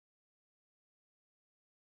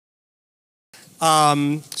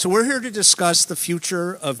So we're here to discuss the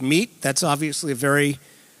future of meat. That's obviously a very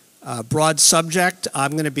broad subject.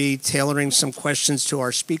 I'm going to be tailoring some questions to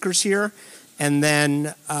our speakers here, and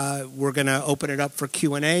then we're going to open it up for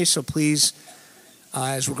Q&A. So please,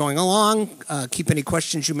 as we're going along, keep any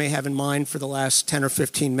questions you may have in mind for the last 10 or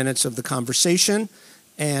 15 minutes of the conversation.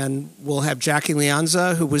 And we'll have Jackie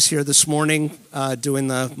Lianza, who was here this morning doing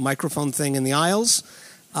the microphone thing in the aisles.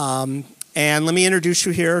 And let me introduce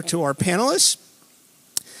you here to our panelists.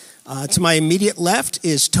 To my immediate left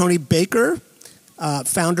is Tony Baker,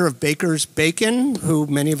 founder of Baker's Bacon, who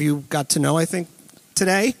many of you got to know, I think,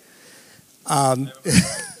 today. And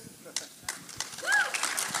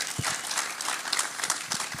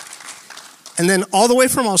then all the way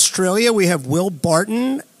from Australia, we have Will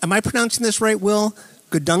Barton. Am I pronouncing this right, Will?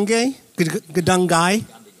 Gundagai?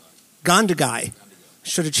 Gundagai.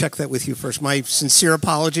 Should have checked that with you first. My sincere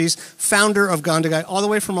apologies. Founder of Gundagai, all the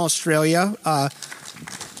way from Australia.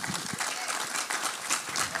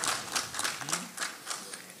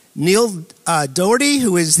 Neil Doherty,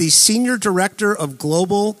 who is the Senior Director of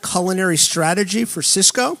Global Culinary Strategy for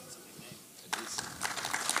Sysco.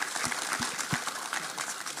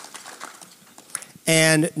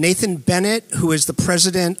 And Nathan Bennett, who is the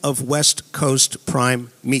President of West Coast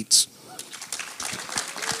Prime Meats.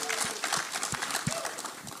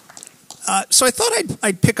 So I thought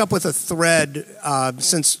I'd pick up with a thread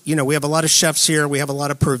since, we have a lot of chefs here, we have a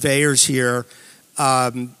lot of purveyors here.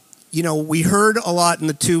 We heard a lot in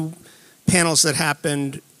the two panels that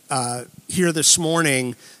happened here this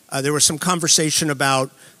morning. There was some conversation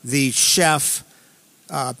about the chef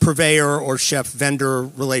purveyor or chef vendor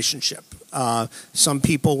relationship. Some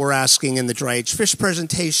people were asking in the dry aged fish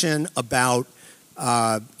presentation about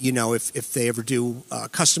if they ever do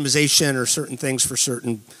customization or certain things for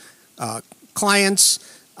certain clients,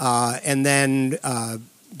 and then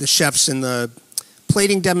the chefs in the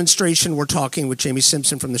plating demonstration were talking with Jamie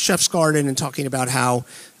Simpson from the Chef's Garden and talking about how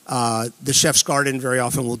the Chef's Garden very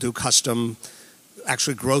often will do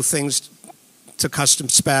actually grow things to custom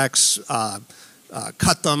specs,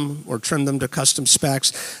 cut them or trim them to custom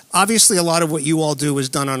specs. Obviously, a lot of what you all do is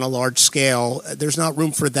done on a large scale. There's not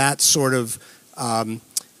room for that sort of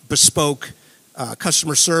bespoke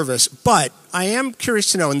customer service. But I am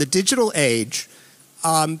curious to know, in the digital age,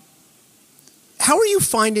 how are you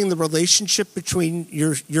finding the relationship between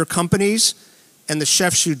your companies and the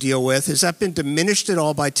chefs you deal with? Has that been diminished at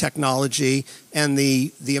all by technology and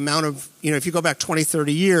the amount of, if you go back 20,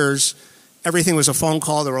 30 years, everything was a phone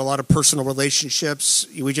call. There were a lot of personal relationships.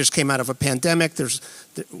 We just came out of a pandemic.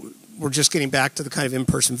 We're just getting back to the kind of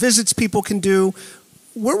in-person visits people can do.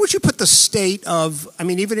 Where would you put the state of,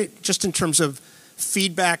 even just in terms of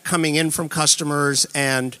feedback coming in from customers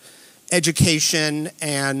and education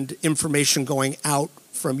and information going out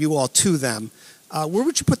from you all to them, where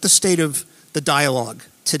would you put the state of the dialogue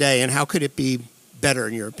today, and how could it be better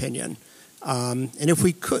in your opinion? And if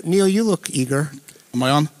we could, Neil, you look eager. Am I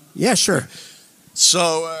on? Yeah, sure.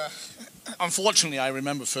 So, unfortunately, I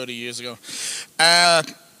remember 30 years ago.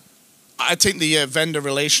 I think the vendor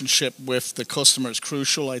relationship with the customer is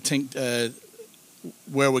crucial. I think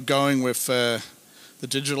where we're going with the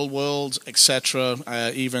digital world, etc.,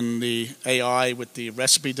 even the AI with the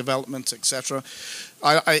recipe development, etc.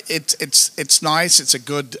 It's nice. It's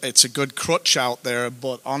a good crutch out there.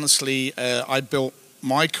 But honestly, I built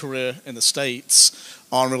my career in the States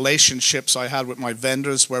on relationships I had with my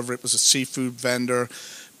vendors, whether it was a seafood vendor,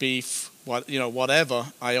 beef,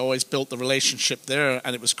 whatever. I always built the relationship there,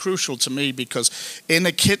 and it was crucial to me because in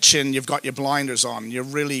the kitchen you've got your blinders on. You're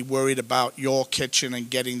really worried about your kitchen and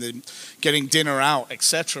getting dinner out,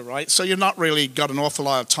 etc. Right? So you're not really got an awful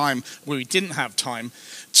lot of time. We didn't have time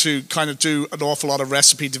to kind of do an awful lot of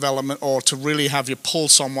recipe development or to really have your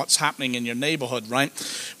pulse on what's happening in your neighborhood, right?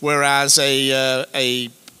 Whereas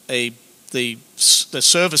the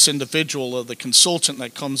service individual or the consultant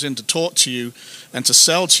that comes in to talk to you and to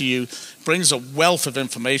sell to you brings a wealth of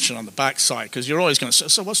information on the backside, because you're always going to say,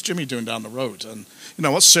 so what's Jimmy doing down the road? And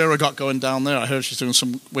what's Sarah got going down there? I heard she's doing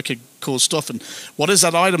some wicked cool stuff. And what is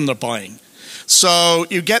that item they're buying? So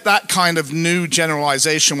you get that kind of new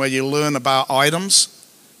generalization where you learn about items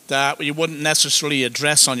that you wouldn't necessarily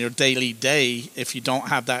address on your daily day if you don't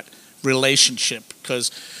have that relationship.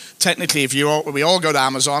 Because technically, we all go to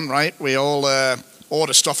Amazon, right? We all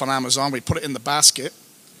order stuff on Amazon. We put it in the basket,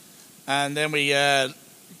 and then we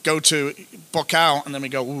go to book out, and then we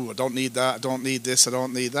go, ooh, I don't need that. I don't need this. I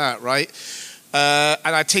don't need that, right?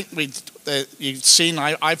 And I think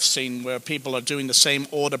I've seen where people are doing the same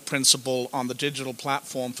order principle on the digital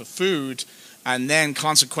platform for food, and then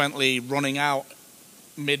consequently running out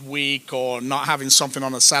midweek or not having something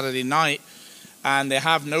on a Saturday night. and they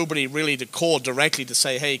have nobody really to call directly to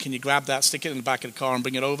say, hey, can you grab that, stick it in the back of the car and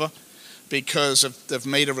bring it over? Because they've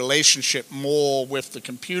made a relationship more with the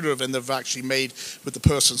computer than they've actually made with the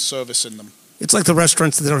person servicing them. It's like the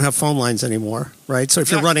restaurants that don't have phone lines anymore, right? So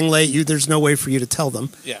if you're running late, there's no way for you to tell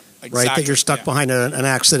them, exactly, right, that you're stuck behind an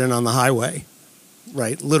accident on the highway,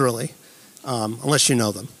 right, literally, unless you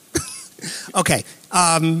know them. Okay.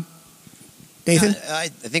 Nathan? I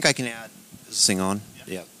think I can add this thing on.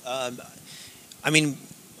 Yeah. I mean,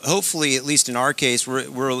 hopefully, at least in our case,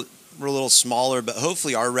 we're a little smaller, but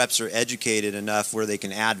hopefully our reps are educated enough where they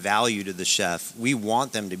can add value to the chef. We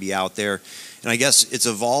want them to be out there. And I guess it's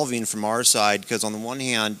evolving from our side because on the one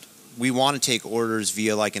hand, we want to take orders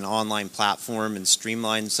via like an online platform and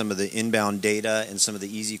streamline some of the inbound data and some of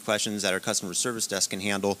the easy questions that our customer service desk can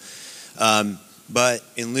handle. But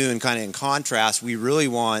in lieu and kind of in contrast, we really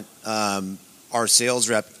want our sales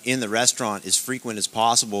rep in the restaurant as frequent as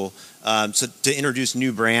possible, so to introduce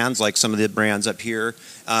new brands like some of the brands up here,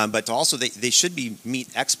 but to also they should be meat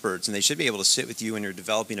experts, and they should be able to sit with you when you're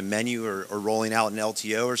developing a menu or rolling out an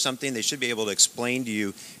LTO or something. They should be able to explain to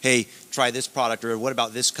you, hey, try this product, or what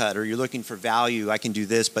about this cut, or you're looking for value, I can do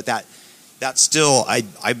this. But that's still, I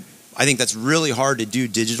think that's really hard to do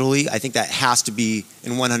digitally. I think that has to be,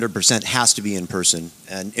 and 100% has to be in person,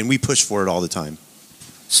 and we push for it all the time.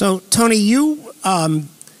 So, Tony, you,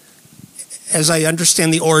 as I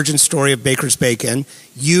understand the origin story of Baker's Bacon,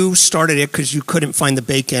 you started it because you couldn't find the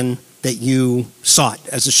bacon that you sought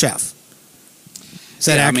as a chef. Is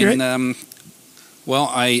that accurate? I mean, well,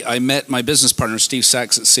 I met my business partner, Steve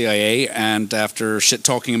Sachs, at CIA, and after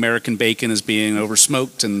shit-talking American bacon as being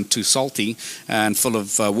over-smoked and too salty and full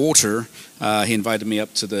of water, he invited me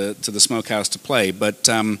up to the smokehouse to play. But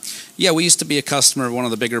yeah, we used to be a customer of one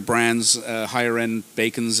of the bigger brands, higher-end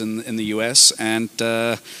bacons in the U.S., and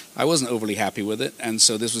I wasn't overly happy with it. And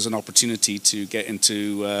so this was an opportunity to get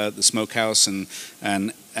into the smokehouse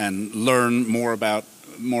and learn more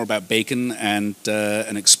about bacon and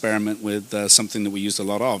an experiment with something that we used a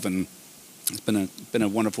lot of, and it's been a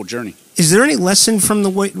wonderful journey. Is there any lesson from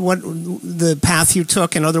the path you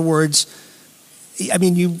took? In other words, I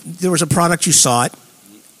mean, there was a product you sought.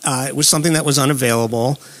 It was something that was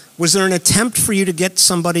unavailable. Was there an attempt for you to get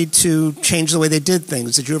somebody to change the way they did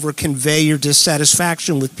things? Did you ever convey your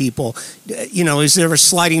dissatisfaction with people? You know, is there a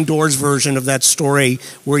sliding doors version of that story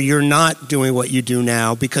where you're not doing what you do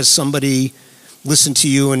now because somebody listened to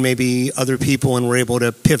you and maybe other people and were able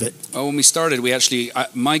to pivot? Oh, when we started, we actually,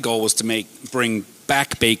 my goal was to bring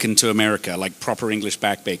back bacon to America, like proper English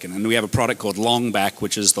back bacon. And we have a product called long back,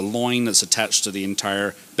 which is the loin that's attached to the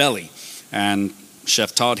entire belly. And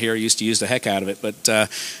Chef Todd here used to use the heck out of it, but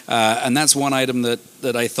and that's one item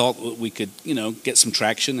that I thought we could, you know, get some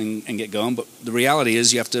traction and get going. But the reality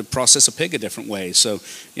is, you have to process a pig a different way. So,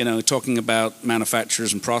 you know, talking about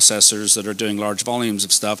manufacturers and processors that are doing large volumes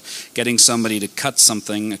of stuff, getting somebody to cut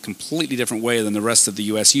something a completely different way than the rest of the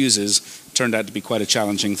U.S. uses turned out to be quite a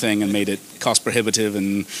challenging thing and made it cost prohibitive,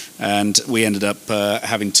 and we ended up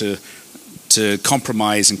having to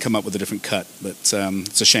compromise and come up with a different cut. But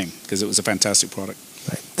it's a shame because it was a fantastic product.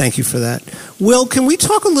 Right. Thank you for that. Will, can we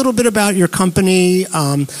talk a little bit about your company?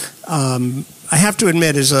 I have to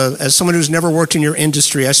admit, as someone who's never worked in your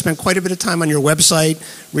industry, I spent quite a bit of time on your website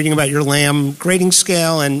reading about your lamb grading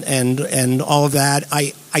scale and all of that.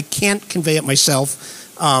 I can't convey it myself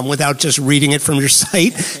without just reading it from your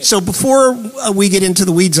site. So before we get into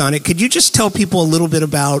the weeds on it, could you just tell people a little bit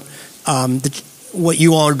about what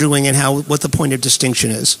you all are doing and what the point of distinction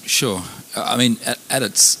is? Sure. I mean, at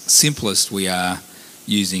its simplest, we are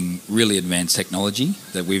using really advanced technology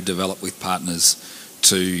that we've developed with partners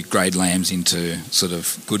to grade lambs into sort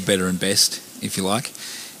of good, better and best, if you like.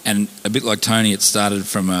 And a bit like Tony, it started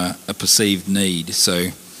from a perceived need. So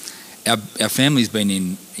our family's been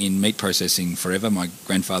in meat processing forever. My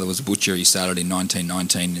grandfather was a butcher. He started in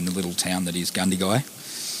 1919 in the little town that is Gundagai.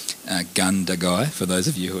 Gundagai, for those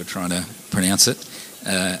of you who are trying to pronounce it,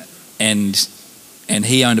 and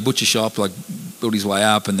he owned a butcher shop, like built his way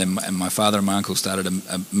up, and my father and my uncle started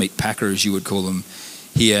a meat packer, as you would call them,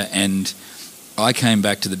 here. And I came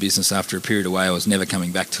back to the business after a period away. I was never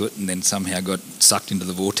coming back to it, and then somehow got sucked into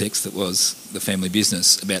the vortex that was the family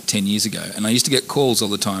business about 10 years ago. And I used to get calls all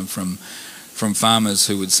the time from farmers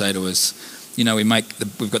who would say to us, you know, we've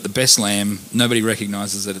got the best lamb, nobody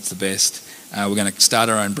recognises that it's the best. We're going to start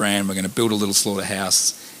our own brand. We're going to build a little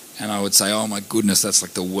slaughterhouse. And I would say, oh my goodness, that's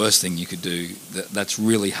like the worst thing you could do. That's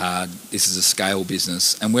really hard. This is a scale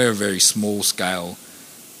business, and we're a very small scale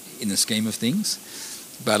in the scheme of things.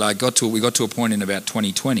 But we got to a point in about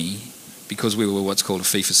 2020, because we were what's called a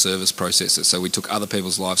fee-for-service processor. So we took other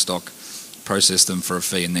people's livestock, processed them for a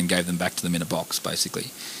fee, and then gave them back to them in a box, basically.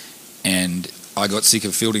 And I got sick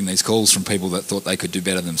of fielding these calls from people that thought they could do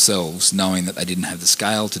better themselves, knowing that they didn't have the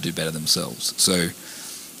scale to do better themselves. So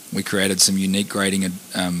we created some unique grading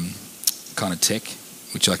kind of tech,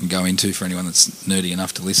 which I can go into for anyone that's nerdy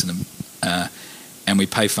enough to listen. And we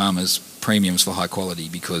pay farmers premiums for high quality,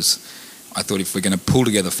 because I thought if we're going to pull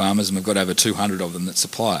together farmers, and we've got over 200 of them that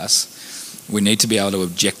supply us, we need to be able to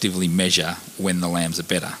objectively measure when the lambs are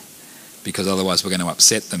better, because otherwise we're going to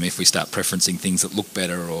upset them if we start preferencing things that look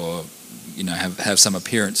better or have some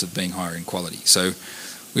appearance of being higher in quality. So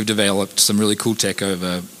we've developed some really cool tech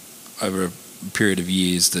over a period of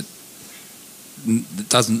years that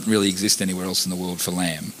doesn't really exist anywhere else in the world for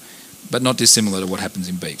lamb, but not dissimilar to what happens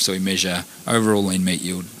in beef. So we measure overall lean meat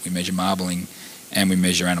yield, we measure marbling, and we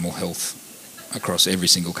measure animal health across every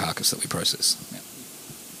single carcass that we process. Yeah.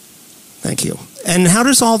 Thank you. And how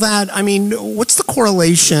does all that, what's the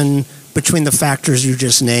correlation between the factors you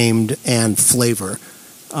just named and flavor?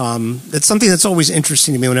 That's something that's always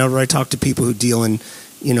interesting to me whenever I talk to people who deal in,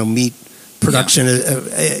 meat production.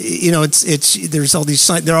 Yeah.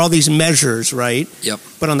 There are all these measures, right? Yep.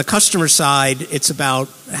 But on the customer side, it's about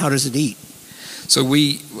how does it eat? So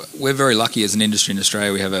we're very lucky as an industry in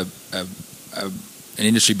Australia. We have an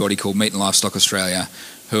industry body called Meat and Livestock Australia,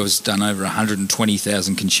 who has done over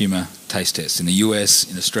 120,000 consumer taste tests in the US,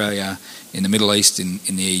 in Australia, in the Middle East, in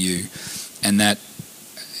the EU, and that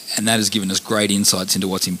has given us great insights into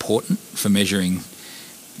what's important for measuring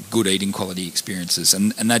good eating quality experiences.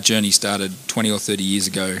 And that journey started 20 or 30 years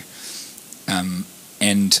ago,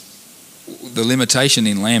 and the limitation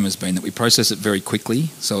in lamb has been that we process it very quickly,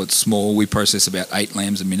 so it's small. We process about 8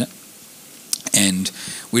 lambs a minute, and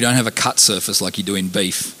we don't have a cut surface like you do in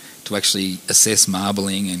beef to actually assess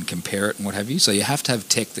marbling and compare it and what have you. So you have to have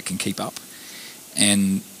tech that can keep up.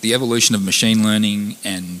 And the evolution of machine learning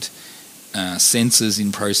and sensors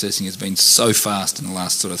in processing has been so fast in the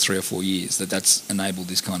last sort of 3 or 4 years that's enabled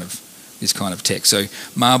this kind of tech. So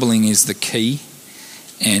marbling is the key,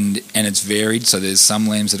 and it's varied. So there's some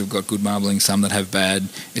lambs that have got good marbling, some that have bad.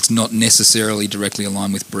 It's not necessarily directly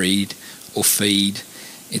aligned with breed or feed.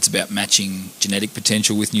 It's about matching genetic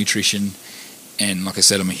potential with nutrition. And like I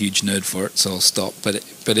said, I'm a huge nerd for it, so I'll stop. But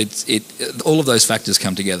all of those factors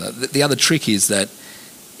come together. The other trick is that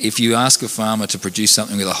if you ask a farmer to produce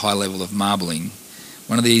something with a high level of marbling,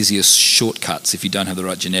 one of the easiest shortcuts, if you don't have the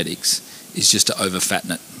right genetics, is just to over-fatten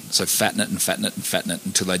it. So fatten it and fatten it and fatten it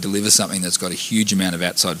until they deliver something that's got a huge amount of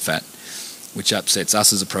outside fat, which upsets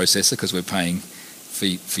us as a processor because we're paying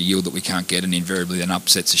for yield that we can't get, and invariably then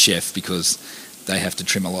upsets a chef because they have to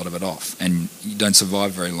trim a lot of it off. And you don't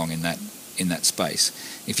survive very long in that space.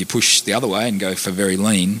 If you push the other way and go for very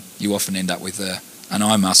lean, you often end up with an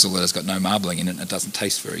eye muscle that has got no marbling in it and it doesn't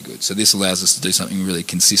taste very good. So this allows us to do something really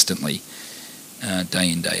consistently, day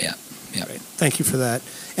in, day out. Yeah. Great. Thank you for that.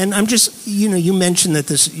 And I'm just, you mentioned that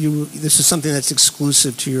this is something that's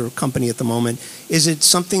exclusive to your company at the moment. Is it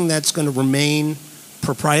something that's going to remain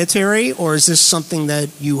proprietary, or is this something that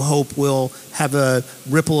you hope will have a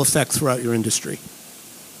ripple effect throughout your industry?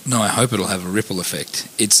 No, I hope it'll have a ripple effect.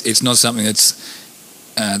 It's not something that's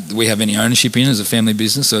we have any ownership in as a family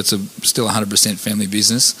business, so it's still 100% family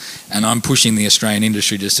business. And I'm pushing the Australian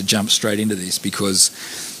industry just to jump straight into this, because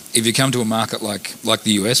if you come to a market like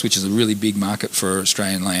the US, which is a really big market for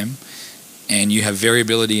Australian lamb, and you have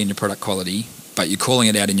variability in your product quality, but you're calling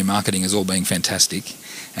it out in your marketing as all being fantastic,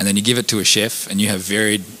 and then you give it to a chef and you have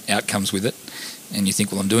varied outcomes with it, and you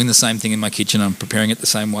think, well, I'm doing the same thing in my kitchen, I'm preparing it the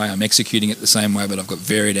same way, I'm executing it the same way, but I've got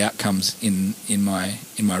varied outcomes in my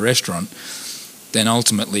restaurant, then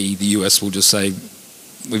ultimately the US will just say,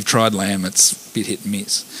 we've tried lamb, it's a bit hit and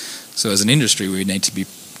miss. So as an industry, we need to be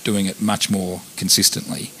doing it much more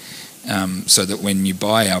consistently, so that when you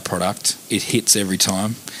buy our product, it hits every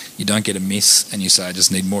time. You don't get a miss, and you say, I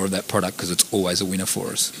just need more of that product because it's always a winner for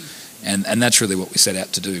us. And that's really what we set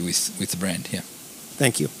out to do with the brand. Yeah.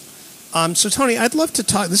 Thank you. So Tony, I'd love to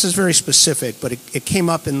talk. This is very specific, but it came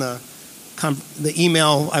up in the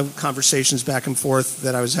email conversations back and forth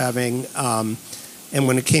that I was having, and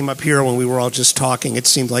when it came up here when we were all just talking, it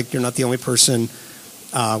seemed like you're not the only person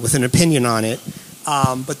with an opinion on it.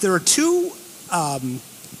 But there are two,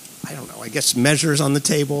 I guess measures on the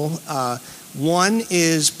table. One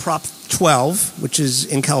is Prop 12, which is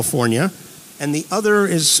in California, and the other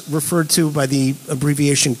is referred to by the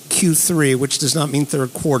abbreviation Q3, which does not mean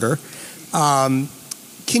third quarter. Can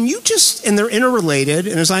you and they're interrelated,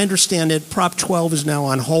 and as I understand it, Prop 12 is now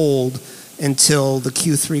on hold until the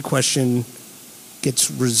Q3 question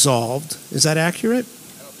gets resolved. Is that accurate?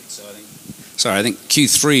 I don't think so. I think Sorry, I think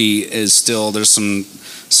Q3 is still, there's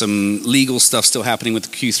some legal stuff still happening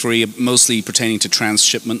with Q3, mostly pertaining to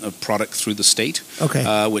transshipment of product through the state.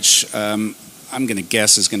 Okay. Which I'm going to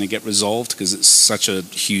guess is going to get resolved because it's such a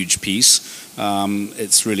huge piece.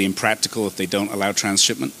 It's really impractical if they don't allow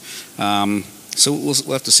transshipment. So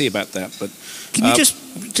we'll have to see about that. But can you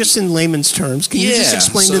just in layman's terms, can you just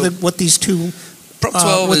explain what these two Prop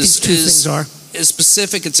 12 what these two things are? Is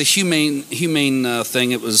specific. It's a humane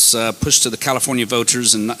thing. It was pushed to the California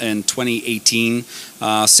voters in 2018.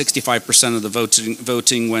 65% of the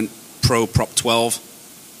voting went pro Prop 12.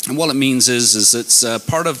 And what it means is it's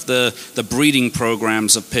part of the breeding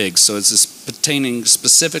programs of pigs. So it's pertaining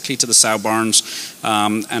specifically to the sow barns,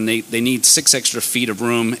 and they need 6 extra feet of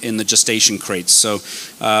room in the gestation crates. So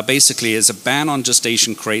basically it's a ban on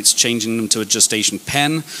gestation crates, changing them to a gestation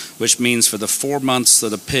pen, which means for the 4 months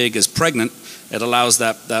that a pig is pregnant, it allows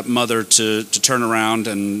that mother to turn around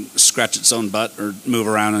and scratch its own butt or move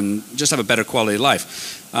around and just have a better quality of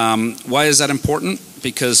life. Why is that important?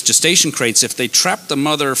 Because gestation crates, if they trap the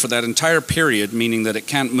mother for that entire period, meaning that it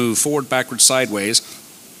can't move forward, backwards, sideways,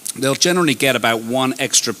 they'll generally get about 1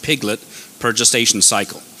 extra piglet per gestation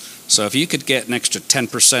cycle. So if you could get an extra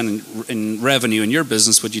 10% in revenue in your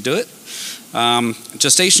business, would you do it?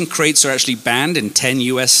 Gestation crates are actually banned in 10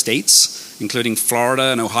 U.S. states, including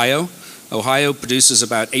Florida and Ohio. Ohio produces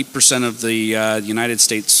about 8% of the United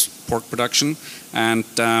States pork production, and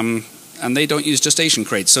they don't use gestation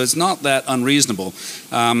crates, so it's not that unreasonable.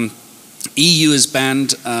 EU has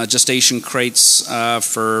banned gestation crates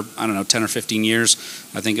for, 10 or 15 years.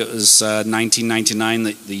 I think it was 1999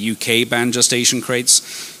 that the UK banned gestation crates.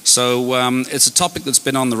 So it's a topic that's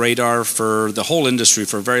been on the radar for the whole industry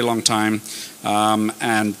for a very long time.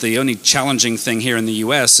 And the only challenging thing here in the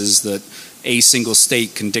US is that a single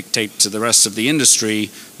state can dictate to the rest of the industry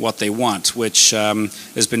what they want, which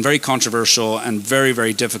has been very controversial and very,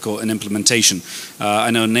 very difficult in implementation. I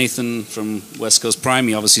know Nathan from West Coast Prime,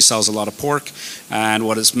 he obviously sells a lot of pork, and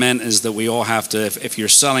what it's meant is that we all have to, if you're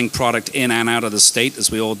selling product in and out of the state, as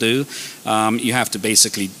we all do, you have to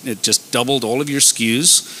basically, it just doubled all of your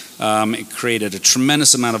SKUs. It created a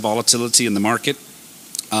tremendous amount of volatility in the market.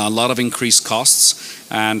 A lot of increased costs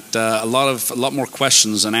and a lot more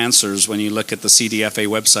questions and answers when you look at the CDFA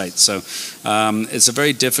website. So it's a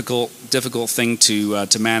very difficult thing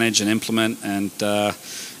to manage and implement, and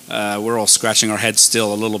we're all scratching our heads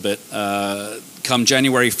still a little bit. Come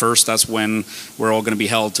January 1st, that's when we're all going to be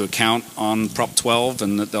held to account on Prop 12,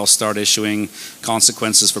 and that they'll start issuing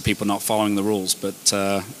consequences for people not following the rules. But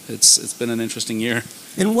it's been an interesting year.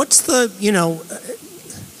 And what's the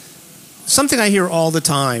something I hear all the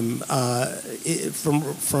time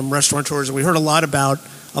from restaurateurs, and we heard a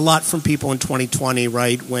lot from people in 2020,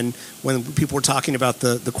 right? When people were talking about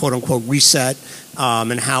the quote unquote reset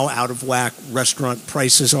and how out of whack restaurant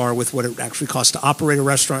prices are with what it actually costs to operate a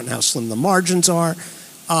restaurant and how slim the margins are.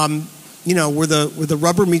 Where the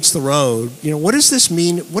rubber meets the road. What does this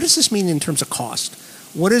mean? What does this mean in terms of cost?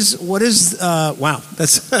 What is wow,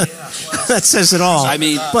 that's that says it all.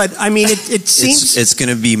 It seems it's going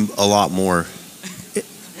to be a lot more.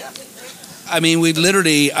 We've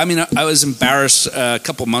literally, I was embarrassed a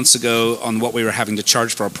couple months ago on what we were having to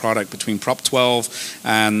charge for our product between Prop 12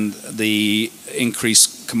 and the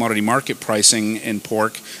increased commodity market pricing in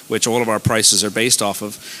pork, which all of our prices are based off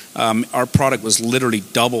of. Our product was literally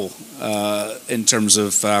double in terms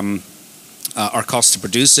of our cost to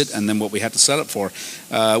produce it and then what we had to sell it for,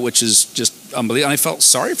 which is just unbelievable. And I felt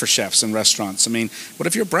sorry for chefs in restaurants. What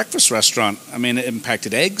if you're a breakfast restaurant? It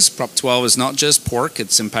impacted eggs. Prop 12 is not just pork,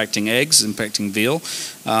 it's impacting eggs, impacting veal.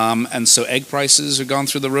 And so egg prices have gone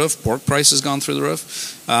through the roof, pork prices gone through the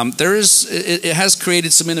roof. It has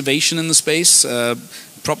created some innovation in the space.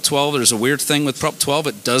 Prop 12, there's a weird thing with Prop 12,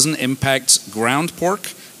 it doesn't impact ground pork,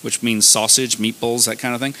 which means sausage, meatballs, that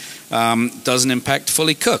kind of thing. Doesn't impact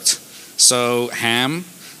fully cooked. So ham,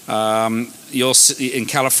 you'll see in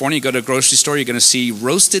California, you go to a grocery store, you're going to see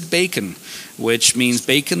roasted bacon, which means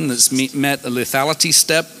bacon that's met a lethality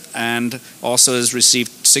step and also has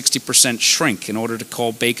received 60% shrink. In order to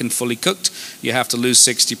call bacon fully cooked, you have to lose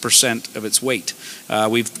 60% of its weight.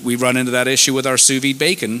 We run into that issue with our sous vide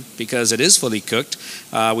bacon because it is fully cooked.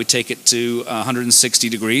 We take it to 160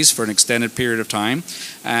 degrees for an extended period of time,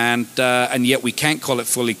 and yet we can't call it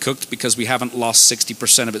fully cooked because we haven't lost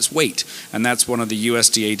 60% of its weight, and that's one of the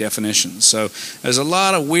USDA definitions. So there's a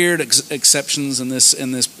lot of weird exceptions in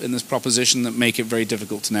this proposition that make it very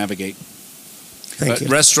difficult to navigate. But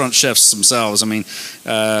restaurant chefs themselves, I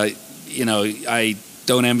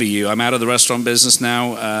don't envy you. I'm out of the restaurant business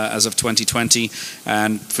now as of 2020,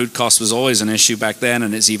 and food cost was always an issue back then,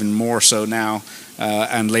 and it's even more so now.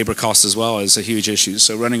 And labor cost as well is a huge issue.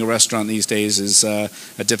 So running a restaurant these days is a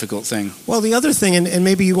difficult thing. Well, the other thing, and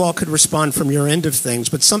maybe you all could respond from your end of things,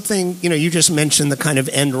 but something, you just mentioned the kind of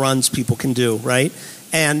end runs people can do, right?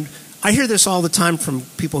 And I hear this all the time from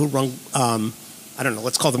people who run, I don't know,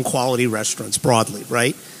 let's call them quality restaurants broadly,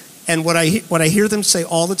 right? And what I hear them say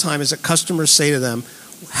all the time is that customers say to them,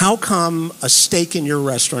 how come a steak in your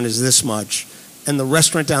restaurant is this much and the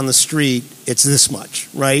restaurant down the street, it's this much,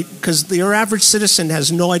 right? Because your average citizen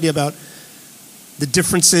has no idea about the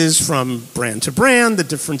differences from brand to brand, the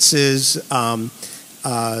differences in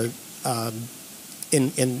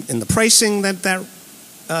the pricing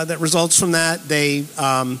that results from that. They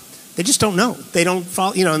just don't know. They don't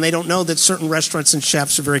follow, and they don't know that certain restaurants and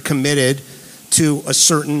chefs are very committed to a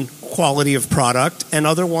certain quality of product, and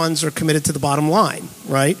other ones are committed to the bottom line,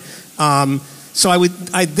 right? So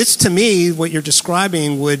this to me, what you're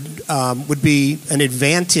describing would be an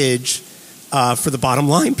advantage for the bottom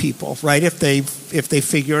line people, right? If they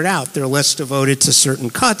figure it out, they're less devoted to certain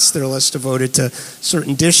cuts, they're less devoted to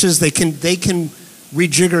certain dishes. They can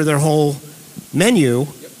rejigger their whole menu,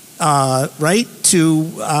 right,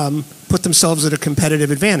 to put themselves at a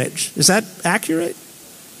competitive advantage. Is that accurate?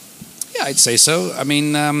 Yeah, I'd say so. I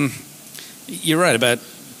mean, you're right about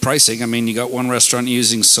pricing. I mean, you got one restaurant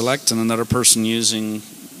using Select and another person using,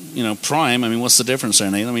 Prime. I mean, what's the difference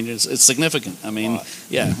there, Nate? I mean, it's significant. I mean,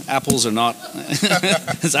 yeah, apples are not.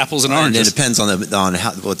 It's apples and oranges. And it depends on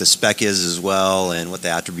what the spec is as well and what the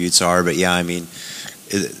attributes are. But yeah, I mean,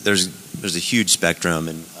 there's a huge spectrum,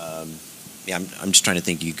 and I'm just trying to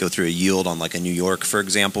think. You go through a yield on like a New York, for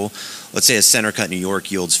example. Let's say a center cut New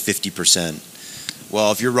York yields 50%.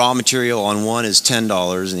 Well, if your raw material on one is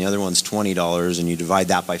 $10 and the other one's $20, and you divide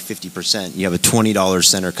that by 50%, you have a $20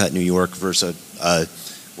 center cut New York versus a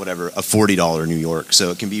 $40 New York.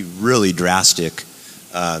 So it can be really drastic,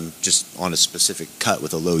 just on a specific cut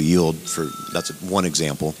with a low yield. That's one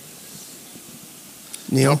example.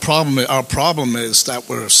 Neil? Our problem is that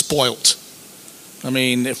we're spoilt. I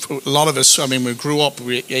mean, a lot of us, we grew up,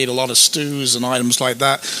 we ate a lot of stews and items like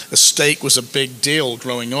that. A steak was a big deal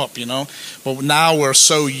growing up, But now we're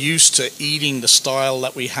so used to eating the style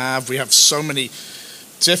that we have. We have so many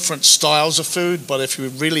different styles of food, but if you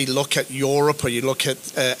really look at Europe or you look at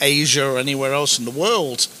Asia or anywhere else in the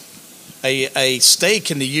world, a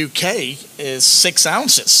steak in the UK is 6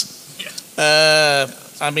 ounces.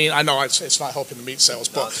 I know it's not helping the meat sales,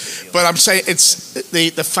 but I'm saying it's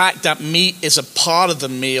the fact that meat is a part of the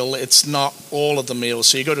meal. It's not all of the meal.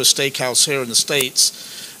 So you go to a steakhouse here in the States,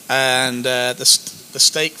 and the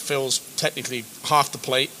steak fills technically half the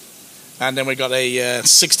plate, and then we got a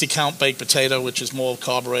 60-count baked potato, which is more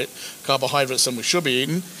carbohydrates than we should be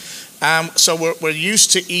eating. So we're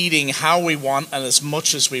used to eating how we want and as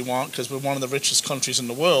much as we want because we're one of the richest countries in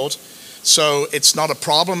the world. So it's not a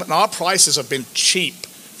problem, and our prices have been cheap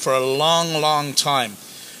for a long, long time.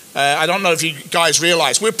 I don't know if you guys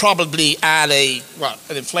realize we're probably at an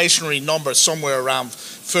inflationary number somewhere around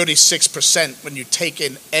 36% when you take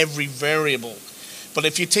in every variable. But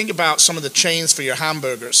if you think about some of the chains for your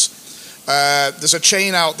hamburgers, there's a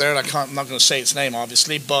chain out there, I'm not going to say its name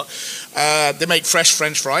obviously, but they make fresh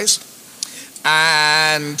French fries,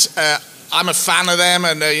 and I'm a fan of them,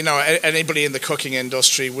 and anybody in the cooking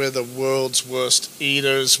industry, we're the world's worst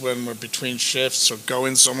eaters when we're between shifts or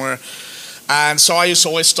going somewhere. And so I used to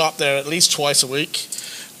always stop there at least twice a week,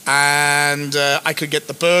 and I could get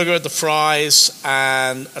the burger, the fries,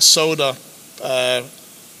 and a soda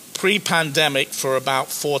pre-pandemic for about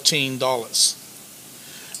 $14.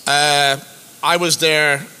 I was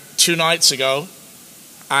there 2 nights ago,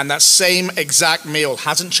 and that same exact meal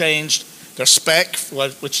hasn't changed. Their spec,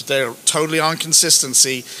 which they're totally on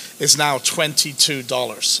consistency, is now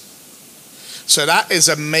 $22. So that is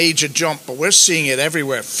a major jump, but we're seeing it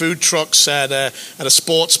everywhere. Food trucks at a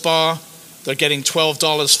sports bar, they're getting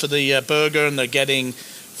 $12 for the burger, and they're getting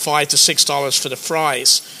 $5 to $6 for the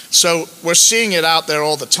fries. So we're seeing it out there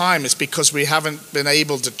all the time. It's because we haven't been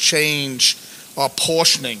able to change our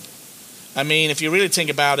portioning. I mean, if you really think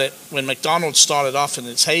about it, when McDonald's started off in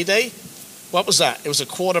its heyday, what was that? It was a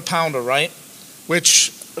quarter pounder, right?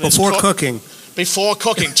 Which before cooking. Before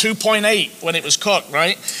cooking, 2.8 when it was cooked,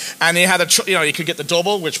 right? And you had you could get the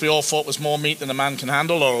double, which we all thought was more meat than a man can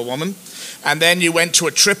handle or a woman. And then you went to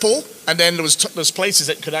a triple, and then there's places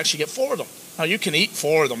that could actually get 4 of them. Now you can eat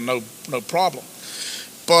 4 of them, no problem.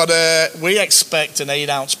 But we expect an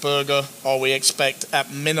 8-ounce burger, or we expect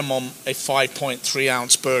at minimum a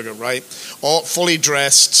 5.3-ounce burger, right? All fully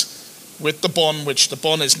dressed, with the bun, which the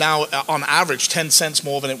bun is now on average 10 cents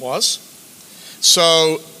more than it was.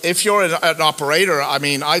 So if you're an operator, I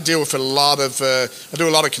mean, I deal with I do a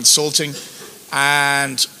lot of consulting,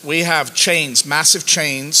 and we have chains, massive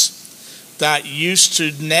chains, that used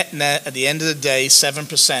to net at the end of the day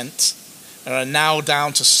 7% and are now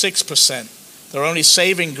down to 6%. Their only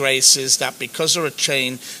saving grace is that because they're a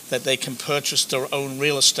chain, that they can purchase their own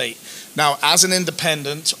real estate. Now, as an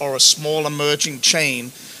independent or a small emerging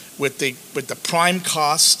chain, with the prime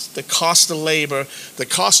cost, the cost of labor, the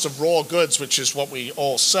cost of raw goods, which is what we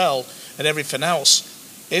all sell, and everything else,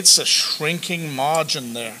 it's a shrinking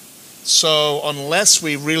margin there. So unless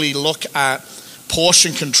we really look at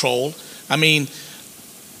portion control, I mean,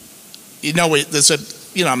 there's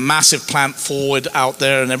a massive plant forward out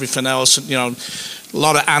there and everything else, a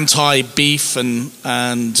lot of anti-beef and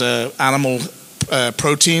animal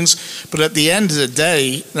proteins, but at the end of the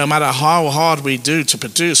day, no matter how hard we do to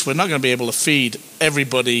produce, we're not going to be able to feed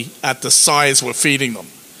everybody at the size we're feeding them.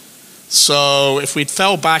 So if we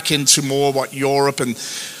fell back into more what Europe and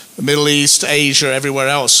the Middle East, Asia, everywhere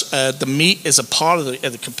else, the meat is a part of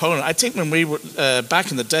the component. I think when we were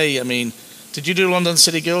back in the day, I mean, did you do London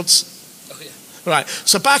City Guilds? Oh, yeah. Right.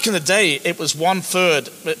 So back in the day, it was 1/3.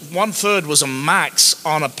 1/3 was a max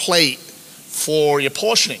on a plate for your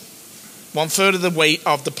portioning. 1/3 of the weight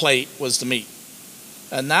of the plate was the meat.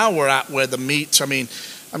 And now we're at where the meat, I mean,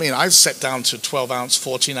 I've set down to 12-ounce,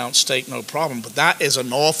 14-ounce steak, no problem, but that is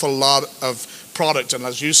an awful lot of product. And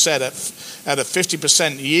as you said, at a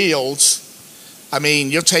 50% yield, I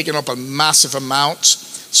mean, you're taking up a massive amount.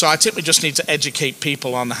 So I think we just need to educate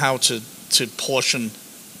people on how to portion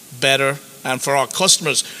better, and for our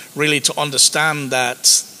customers really to understand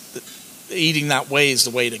that eating that way is the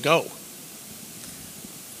way to go.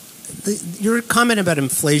 Your comment about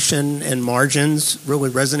inflation and margins really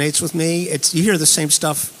resonates with me. You hear the same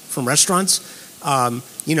stuff from restaurants.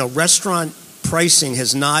 Restaurant pricing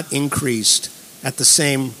has not increased at the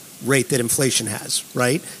same rate that inflation has,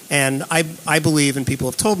 right? And I believe, and people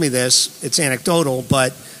have told me this, it's anecdotal,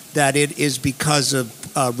 but that it is because of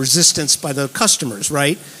resistance by the customers,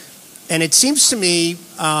 right? And it seems to me,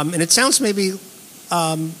 and it sounds maybe,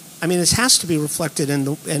 this has to be reflected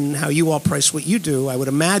in how you all price what you do, I would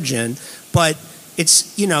imagine. But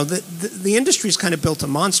it's, the industry's kind of built a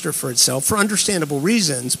monster for itself for understandable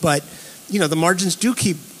reasons. But, the margins do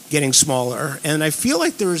keep getting smaller. And I feel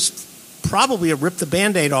like there's probably a rip the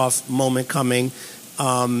Band-Aid off moment coming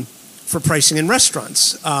for pricing in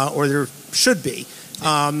restaurants, or there should be.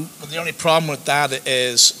 But the only problem with that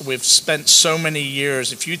is we've spent so many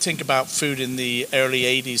years. If you think about food in the early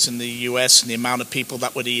 80s in the U.S. and the amount of people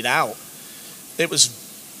that would eat out, it was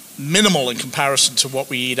minimal in comparison to what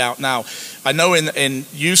we eat out now. I know in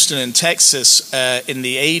Houston, in Texas, in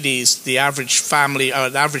the 80s, the average family,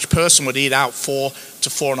 the average person would eat out 4 to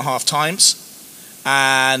 4.5 times.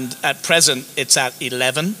 And at present, it's at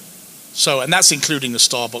 11. So, and that's including the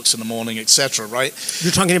Starbucks in the morning, etc., right?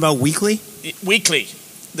 You're talking about weekly? Weekly.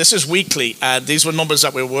 This is weekly. These were numbers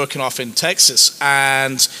that we were working off in Texas.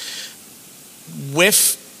 And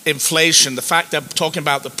with inflation, the fact that talking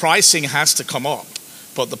about the pricing has to come up.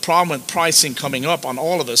 But the problem with pricing coming up on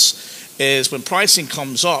all of us is when pricing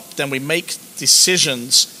comes up, then we make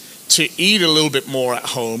decisions to eat a little bit more at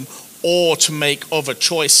home or to make other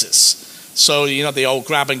choices. So, the old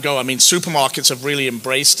grab and go. I mean, supermarkets have really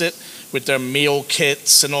embraced it with their meal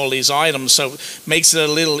kits and all these items, so it makes it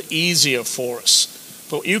a little easier for us.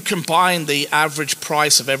 But you combine the average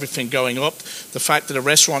price of everything going up, the fact that a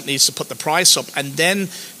restaurant needs to put the price up, and then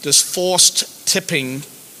there's forced tipping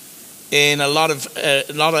in a lot of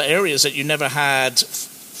areas that you never had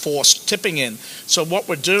forced tipping in. So what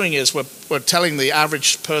we're doing is we're telling the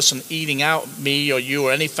average person eating out, me or you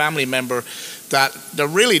or any family member, that they're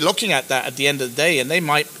really looking at that at the end of the day, and they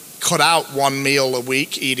might cut out one meal a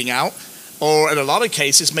week eating out, or in a lot of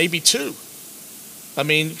cases maybe 2. I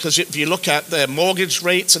mean, because if you look at the mortgage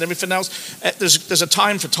rates and everything else, there's a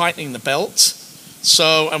time for tightening the belt.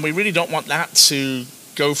 So, and we really don't want that to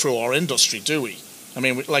go through our industry, do we? I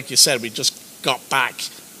mean, like you said, we just got back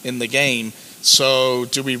in the game. So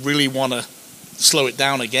do we really want to slow it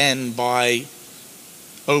down again by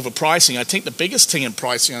overpricing? I think the biggest thing in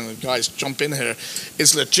pricing, and the guys jump in here,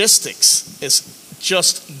 is logistics. It's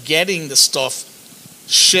just getting the stuff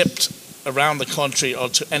shipped around the country or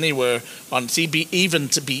to anywhere, even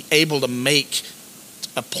to be able to make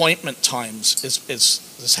appointment times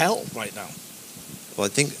is hell right now. Well, I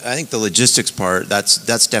think the logistics part,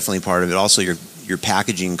 that's definitely part of it. Also, your your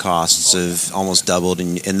packaging costs have almost doubled,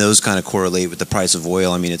 and those kind of correlate with the price of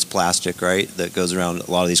oil. I mean, it's plastic, right, that goes around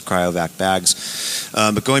a lot of these cryovac bags.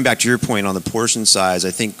 But going back to your point on the portion size,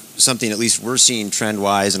 I think something at least we're seeing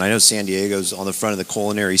trend-wise, and I know San Diego's on the front of the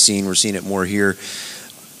culinary scene. We're seeing it more here.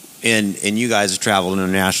 And you guys have traveled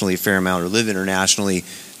internationally a fair amount or live internationally.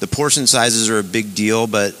 The portion sizes are a big deal,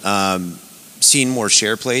 but seeing more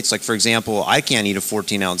share plates. Like, for example, I can't eat a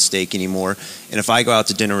 14-ounce steak anymore. And if I go out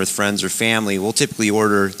to dinner with friends or family, we'll typically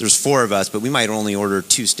order, there's 4 of us, but we might only order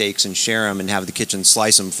 2 steaks and share them and have the kitchen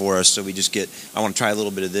slice them for us. So we just get, I want to try a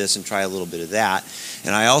little bit of this and try a little bit of that.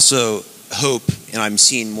 And I also hope, and I'm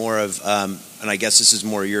seeing more of, and I guess this is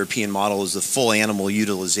more a European model, is the full animal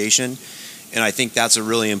utilization. And I think that's a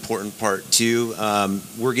really important part too.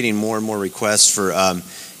 We're getting more and more requests for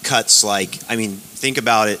cuts like, I mean, think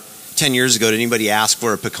about it. 10 years ago, did anybody ask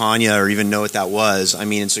for a picanha or even know what that was? I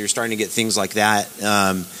mean, and so you're starting to get things like that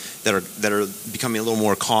that are becoming a little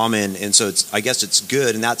more common. And so I guess it's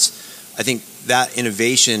good. And that's, I think that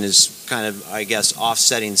innovation is kind of, I guess,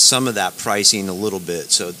 offsetting some of that pricing a little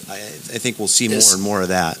bit. So I think we'll see more and more of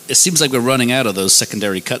that. It seems like we're running out of those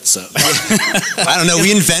secondary cuts, though. I don't know.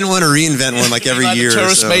 We invent one or reinvent one like every year. The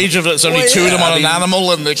tourist major that's only 2 of them on an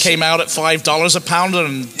animal, and they came out at $5 a pound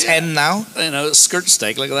and 10 now. You know, skirt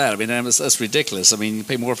steak, look at that. I mean, that's ridiculous. I mean, you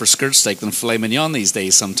pay more for skirt steak than filet mignon these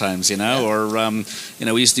days sometimes, you know. Yeah. Or, you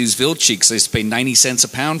know, we used to use veal cheeks. They used to pay 90 cents a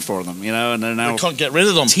pound for them, you know, and they're now... They can't get rid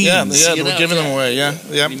of them. Teens, they were giving them away,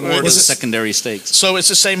 yeah. More secondary steaks. So it's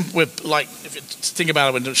the same with, like, if you think about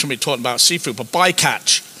it, when somebody talking about seafood, but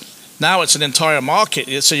bycatch. Now it's an entire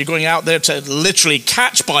market. So you're going out there to literally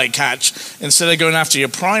catch bycatch instead of going after your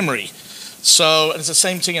primary. So it's the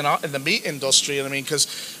same thing in the meat industry. And I mean, because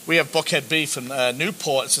we have buckhead beef in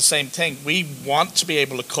Newport, it's the same thing. We want to be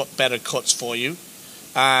able to cut better cuts for you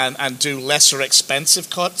and do lesser expensive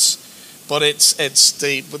cuts. But it's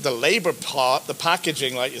the labor part, the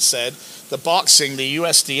packaging, like you said, the boxing, the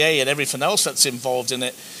USDA, and everything else that's involved in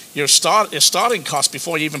it. Your starting cost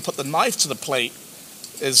before you even put the knife to the plate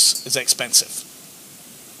is expensive.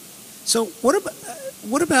 So what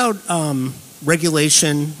about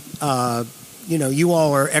regulation? You know, you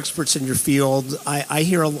all are experts in your field. I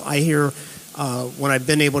hear when I've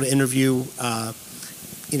been able to interview,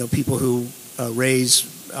 you know, people who raise,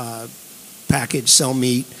 package, sell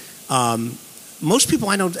meat. Most people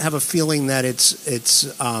I know have a feeling that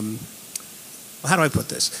it's how do I put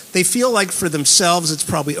this? They feel like for themselves it's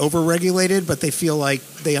probably overregulated, but they feel like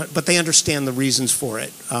they understand the reasons for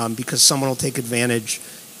it because someone will take advantage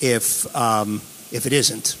if it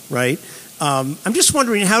isn't, right? I'm just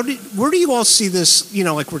wondering where do you all see this? You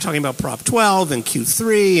know, like we're talking about Prop 12 and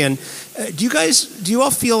Q3, and do you all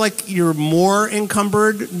feel like you're more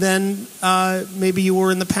encumbered than maybe you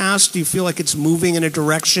were in the past? Do you feel like it's moving in a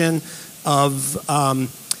direction of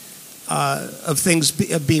things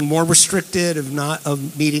being more restricted,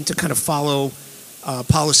 of needing to kind of follow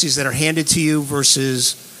policies that are handed to you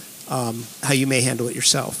versus how you may handle it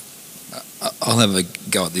yourself? I'll have a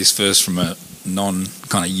go at this first from a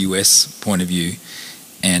non-kind of US point of view,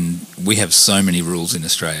 and we have so many rules in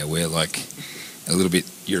Australia. We're like a little bit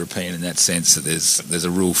European in that sense that there's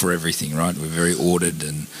a rule for everything, right? We're very ordered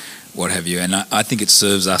and what have you, and I think it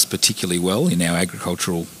serves us particularly well in our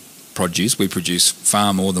agricultural produce. We produce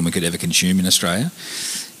far more than we could ever consume in Australia,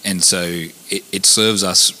 and so it serves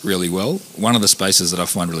us really well. One of the spaces that I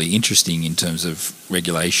find really interesting in terms of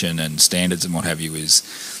regulation and standards and what have you is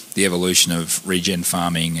the evolution of regen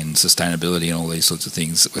farming and sustainability and all these sorts of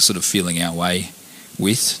things that we're sort of feeling our way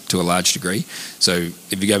with to a large degree. So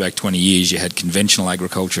if you go back 20 years, you had conventional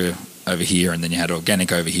agriculture over here and then you had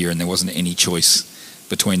organic over here, and there wasn't any choice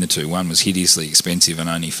between the two. One was hideously expensive and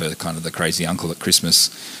only for kind of the crazy uncle at Christmas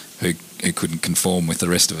who couldn't conform with the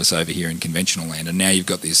rest of us over here in conventional land. And now you've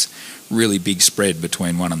got this really big spread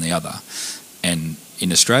between one and the other. And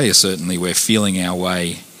in Australia, certainly, we're feeling our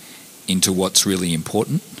way into what's really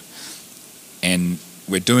important. And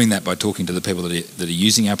we're doing that by talking to the people that are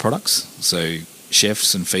using our products, so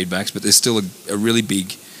chefs and feedbacks, but there's still a really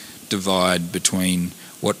big divide between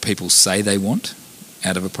what people say they want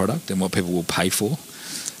out of a product and what people will pay for.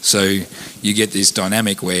 So you get this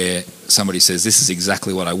dynamic where somebody says, this is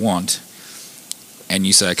exactly what I want, and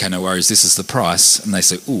you say, okay, no worries, this is the price, and they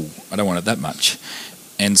say, ooh, I don't want it that much.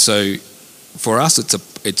 And so for us,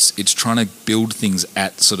 it's trying to build things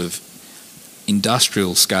at sort of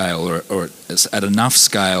industrial scale or at enough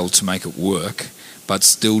scale to make it work, but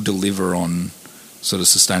still deliver on sort of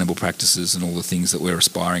sustainable practices and all the things that we're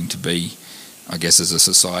aspiring to be, I guess, as a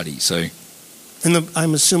society. So, and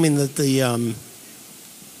I'm assuming that the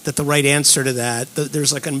right answer to that,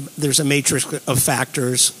 there's a matrix of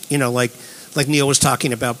factors. You know, like like Neil was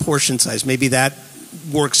talking about portion size. Maybe that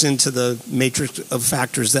works into the matrix of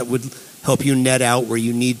factors that would help you net out where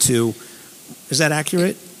you need to. Is that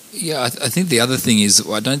accurate? Yeah, I think the other thing is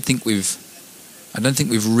I don't think we've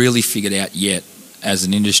really figured out yet as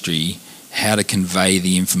an industry how to convey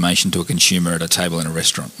the information to a consumer at a table in a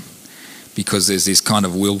restaurant, because there's this kind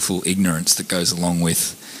of willful ignorance that goes along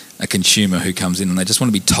with a consumer who comes in and they just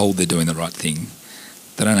want to be told they're doing the right thing.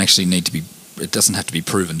 They don't actually need to be. It doesn't have to be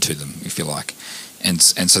proven to them, if you like. And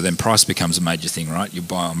so then price becomes a major thing, right? You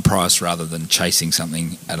buy on price rather than chasing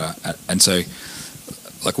something and so,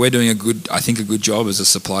 like, we're doing a good job as a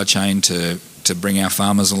supply chain to bring our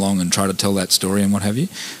farmers along and try to tell that story and what have you.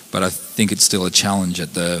 But I think it's still a challenge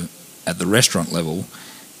at the restaurant level,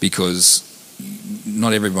 because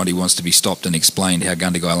not everybody wants to be stopped and explained how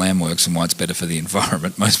Gundagai lamb works and why it's better for the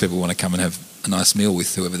environment. Most people want to come and have a nice meal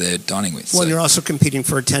with whoever they're dining with. Well, you're also competing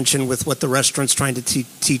for attention with what the restaurant's trying to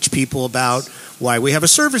teach people about why we have a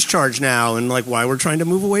service charge now, and like why we're trying to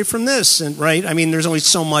move away from this, and right? I mean, there's only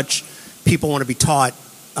so much people want to be taught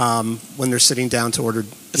when they're sitting down to order.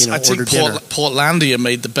 I think Portlandia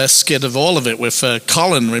made the best skit of all of it with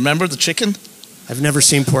Colin. Remember the chicken? I've never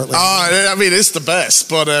seen Portland. Oh, I mean, it's the best.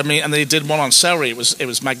 But I mean, and they did one on celery. It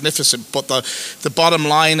was magnificent. But the bottom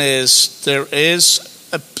line is there is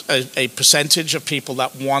a percentage of people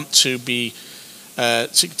that want to be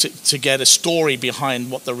to get a story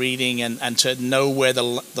behind what they're eating and to know where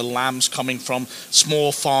the lamb's coming from.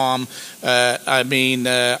 Small farm. I mean,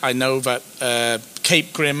 I know that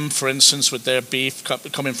Cape Grim, for instance, with their beef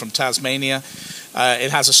coming from Tasmania.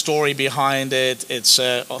 It has a story behind it. It's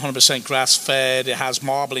 100% grass-fed. It has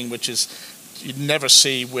marbling, which is you'd never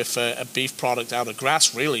see with a beef product out of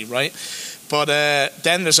grass, really, right? But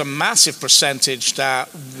then there's a massive percentage that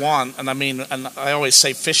want, and I always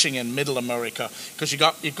say fishing in Middle America, because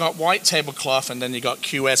you've got white tablecloth and then you got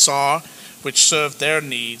QSR, which serve their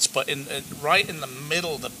needs. But right in the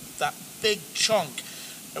middle, that big chunk,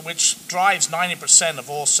 which drives 90% of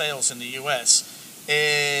all sales in the U.S.,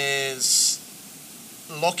 is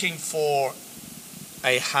looking for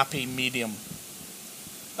a happy medium.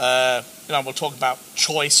 We'll talk about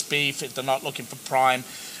choice beef if they're not looking for prime.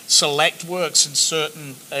 Select works in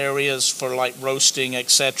certain areas for like roasting,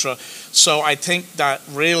 etc. So I think that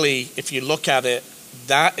really, if you look at it,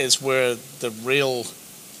 that is where the real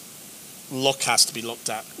look has to be looked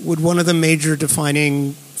at. Would one of the major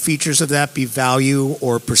defining features of that be value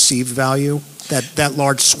or perceived value? That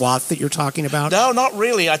large swath that you're talking about? No, not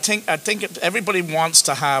really. I think everybody wants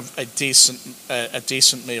to have a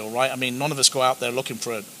decent meal, right? I mean, none of us go out there looking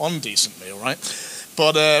for an undecent meal, right?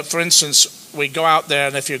 But for instance, we go out there,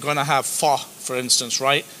 and if you're going to have pho, for instance,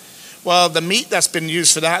 right? Well, the meat that's been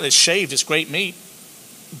used for that is shaved. It's great meat,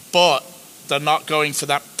 but they're not going for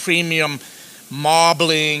that premium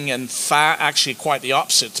marbling and fat. Actually, quite the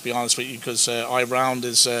opposite, to be honest with you, because iRound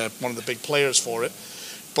is one of the big players for it.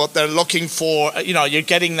 But they're looking for, you're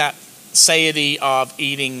getting that satiety of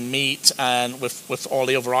eating meat and with all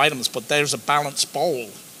the other items, but there's a balanced bowl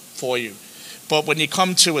for you. But when you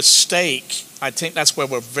come to a steak, I think that's where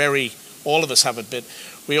all of us have a bit.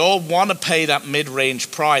 We all want to pay that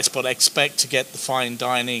mid-range price, but expect to get the fine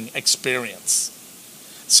dining experience.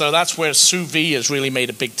 So that's where sous vide has really made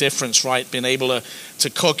a big difference, right? Being able to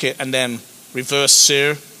cook it and then reverse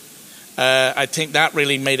sear. I think that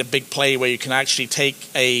really made a big play where you can actually take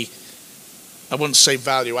I wouldn't say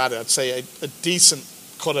value added, I'd say a decent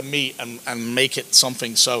cut of meat and make it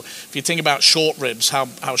something. So if you think about short ribs,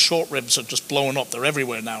 how short ribs are just blowing up, they're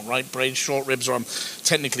everywhere now, right? Braised short ribs are on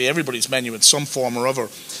technically everybody's menu in some form or other.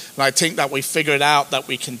 And I think that we figured out that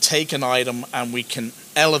we can take an item and we can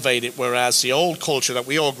elevate it, whereas the old culture that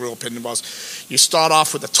we all grew up in was you start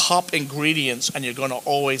off with the top ingredients and you're going to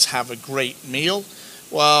always have a great meal.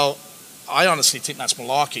 Well, I honestly think that's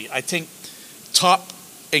malarkey. I think top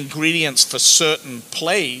ingredients for certain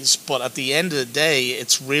plays, but at the end of the day,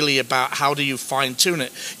 it's really about how do you fine-tune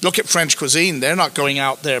it. Look at French cuisine. They're not going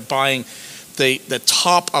out there buying the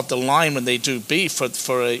top of the line when they do beef with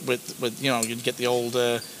you get the old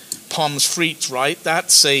pommes frites, right?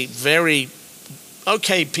 That's a very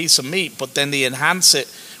okay piece of meat, but then they enhance it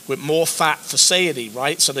with more fat for satiety,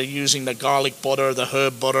 right? So they're using the garlic butter, the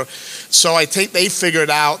herb butter. So I think they figured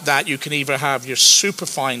out that you can either have your super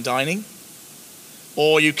fine dining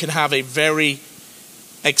or you can have a very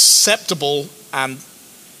acceptable and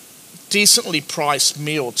decently priced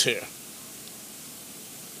meal tier.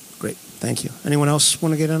 Great, thank you. Anyone else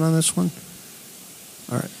want to get in on this one?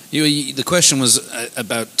 All right. The question was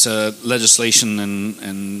about legislation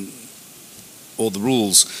and all the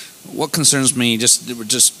rules. What concerns me,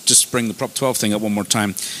 just bring the Prop 12 thing up one more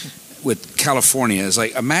time, with California, is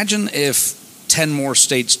like, imagine if 10 more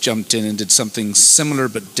states jumped in and did something similar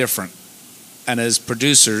but different. And as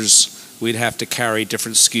producers, we'd have to carry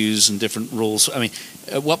different SKUs and different rules. I mean,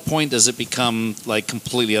 at what point does it become like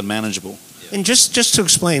completely unmanageable? And just to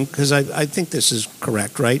explain, because I think this is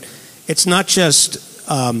correct, right? It's not just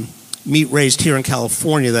meat raised here in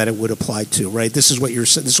California that it would apply to, right? This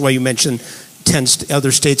is why you mentioned 10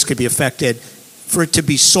 other states could be affected. For it to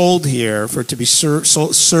be sold here, for it to be sold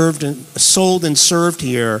and served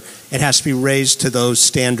here, it has to be raised to those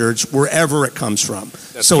standards wherever it comes from.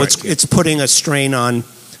 That's so correct, it's putting a strain on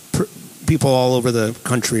people all over the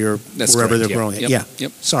country or That's wherever correct, they're growing it. Yep. Yeah.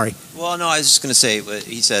 Sorry. Well, no, I was just going to say what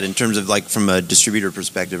he said in terms of like from a distributor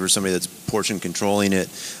perspective or somebody that's portion controlling it.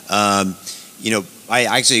 I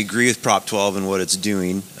actually agree with Prop 12 and what it's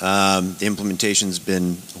doing. The implementation's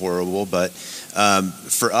been horrible, but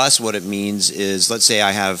for us, what it means is, let's say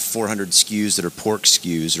I have 400 SKUs that are pork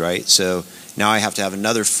SKUs, right? So now I have to have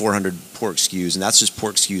another 400 pork SKUs, and that's just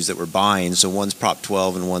pork SKUs that we're buying. So one's Prop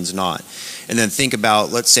 12 and one's not. And then think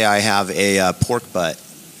about, let's say I have a pork butt,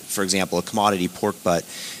 for example, a commodity pork butt.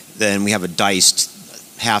 Then we have a diced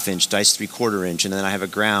half-inch, diced three-quarter-inch, and then I have a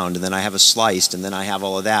ground, and then I have a sliced, and then I have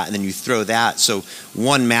all of that, and then you throw that. So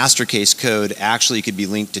one master case code actually could be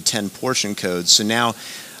linked to 10 portion codes. So now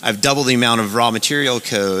I've doubled the amount of raw material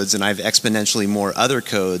codes, and I have exponentially more other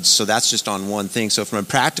codes. So that's just on one thing. So from a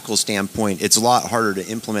practical standpoint, it's a lot harder to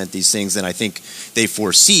implement these things than I think they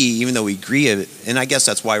foresee, even though we agree it. And I guess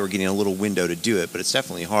that's why we're getting a little window to do it. But it's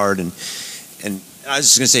definitely hard. And I was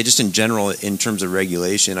just going to say, just in general, in terms of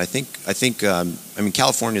regulation, I mean,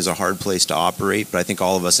 California is a hard place to operate, but I think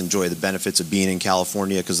all of us enjoy the benefits of being in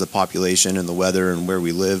California because of the population and the weather and where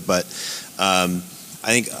we live. But I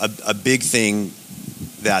think a big thing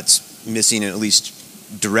that's missing, at least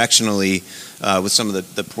directionally, with some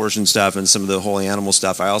of the portion stuff and some of the whole animal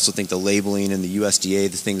stuff, I also think the labeling and the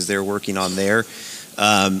USDA, the things they're working on there,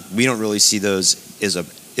 we don't really see those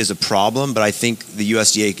as a problem, but I think the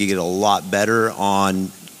USDA could get a lot better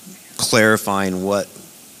on clarifying what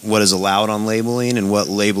is allowed on labeling and what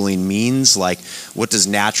labeling means. Like, what does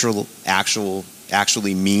natural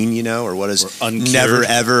actually mean, or what does never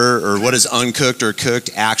ever, or what does uncooked or cooked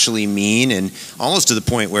actually mean? And almost to the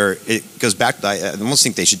point where it goes back to, I almost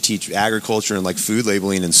think they should teach agriculture and like food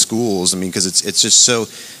labeling in schools. I mean, because it's just so,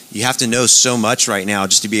 you have to know so much right now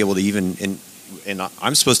just to be able to even, and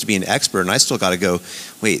I'm supposed to be an expert, and I still got to go,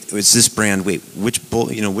 wait, is this brand,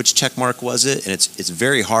 which check mark was it? And it's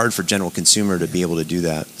very hard for general consumer to be able to do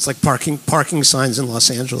that. It's like parking signs in Los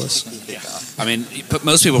Angeles. Yeah. I mean, but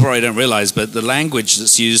most people probably don't realize, but the language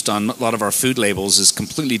that's used on a lot of our food labels is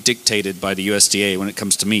completely dictated by the USDA when it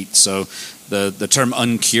comes to meat. So the term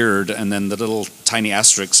uncured, and then the little tiny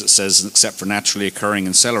asterisk that says except for naturally occurring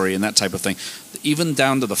in celery and that type of thing, even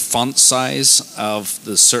down to the font size of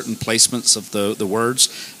the certain placements of the words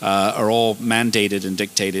are all mandated and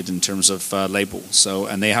dictated in terms of label. So,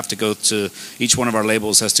 and they have to go to, each one of our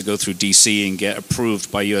labels has to go through DC and get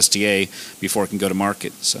approved by USDA before it can go to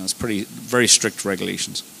market. So it's very strict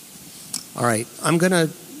regulations. All right,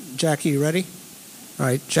 Jackie, you ready? All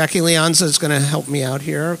right, Jackie Leonza is going to help me out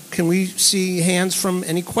here. Can we see hands from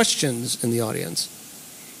any questions in the audience?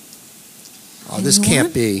 Oh, this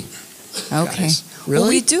can't be. Okay. Guys. Really? Well,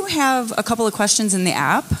 we do have a couple of questions in the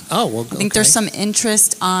app. Oh, well, I think there's some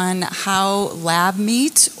interest on how lab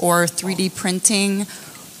meat or 3D printing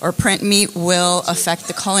or print meat will affect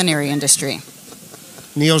the culinary industry.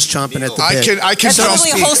 Neil's chomping at the bit. I can That's jump,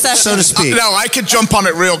 probably a whole session. so to speak. No, I could jump on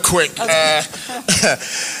it real quick. Okay.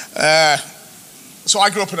 So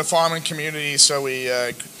I grew up in a farming community, so we,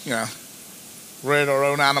 reared our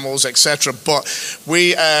own animals, etc. But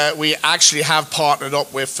we actually have partnered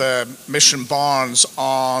up with Mission Barns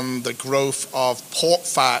on the growth of pork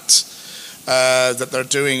fat that they're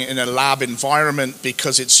doing in a lab environment,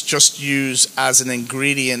 because it's just used as an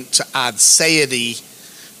ingredient to add satiety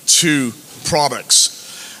to products.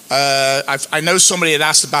 I know somebody had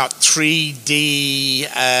asked about 3D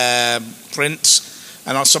print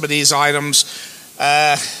and on some of these items.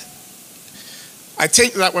 I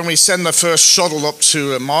think that when we send the first shuttle up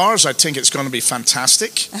to Mars, I think it's going to be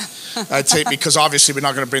fantastic. Because obviously we're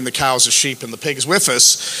not going to bring the cows, the sheep, and the pigs with us,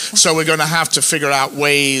 so we're going to have to figure out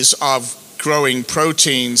ways of growing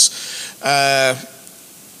proteins.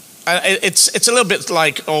 It's a little bit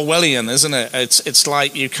like Orwellian, isn't it? It's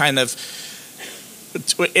like you kind of,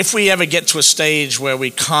 if we ever get to a stage where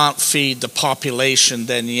we can't feed the population,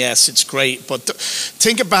 then yes, it's great. But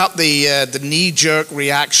think about the knee-jerk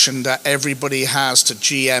reaction that everybody has to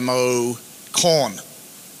GMO corn.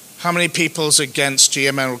 How many people's against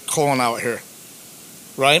GMO corn out here?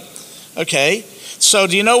 Right? Okay. So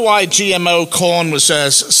do you know why GMO corn was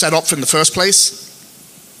set up in the first place?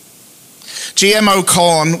 GMO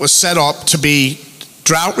corn was set up to be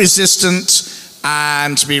drought resistant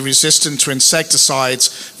and to be resistant to insecticides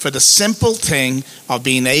for the simple thing of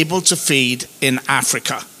being able to feed in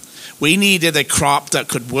Africa. We needed a crop that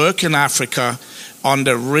could work in Africa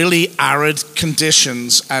under really arid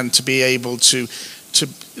conditions and to be able to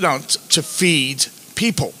feed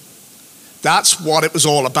people. That's what it was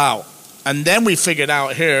all about. And then we figured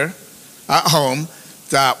out here at home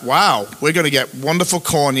that, wow, we're going to get wonderful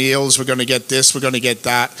corn yields, we're going to get this, we're going to get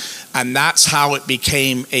that. And that's how it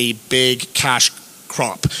became a big cash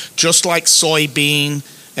crop. Just like soybean,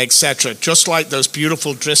 etc. Just like those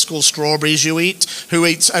beautiful Driscoll strawberries you eat.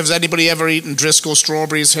 Has anybody ever eaten Driscoll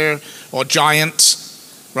strawberries here? Or Giant,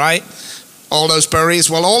 right? All those berries.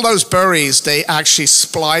 Well, all those berries, they actually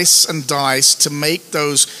splice and dice to make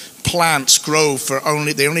those plants grow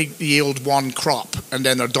they only yield one crop, and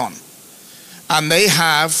then they're done. And they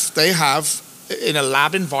have in a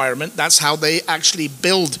lab environment, that's how they actually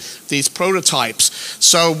build these prototypes.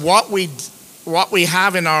 So what we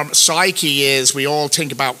have in our psyche is we all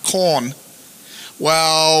think about corn.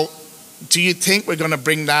 Well, do you think we're going to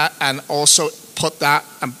bring that and also put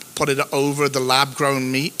it over the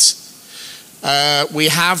lab-grown meat? We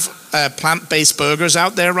have plant-based burgers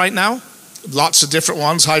out there right now. Lots of different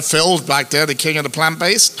ones. Hi, Phil, back there, the king of the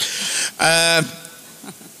plant-based.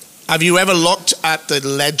 Have you ever looked at the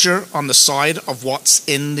ledger on the side of what's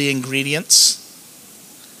in the ingredients?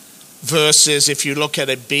 Versus if you look at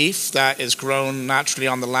a beef that is grown naturally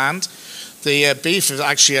on the land. The beef is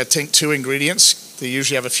actually, I think, 2 ingredients. They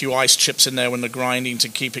usually have a few ice chips in there when they're grinding to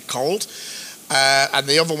keep it cold. And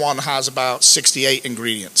the other one has about 68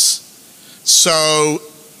 ingredients. So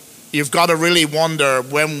you've got to really wonder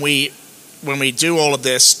when we do all of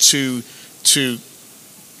this to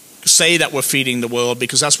say that we're feeding the world,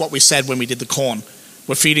 because that's what we said when we did the corn.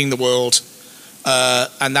 We're feeding the world.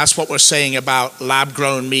 And that's what we're saying about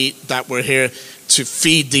lab-grown meat, that we're here to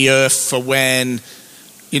feed the earth for when,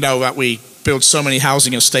 that we build so many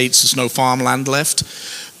housing estates, there's no farmland left.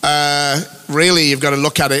 Really, you've got to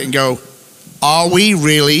look at it and go, are we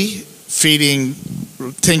really thinking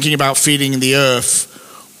about feeding the earth,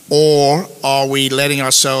 or are we letting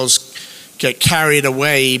ourselves get carried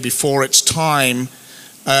away before it's time?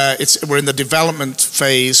 We're in the development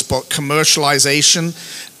phase, but commercialization,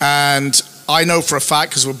 and I know for a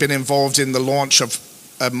fact, because we've been involved in the launch of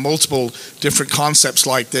multiple different concepts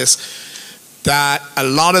like this, that a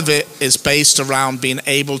lot of it is based around being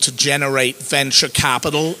able to generate venture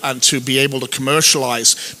capital and to be able to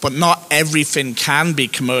commercialize, but not everything can be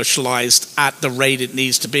commercialized at the rate it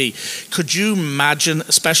needs to be. Could you imagine,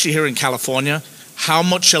 especially here in California, how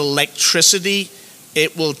much electricity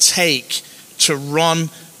it will take to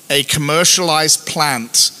run a commercialized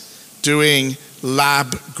plant doing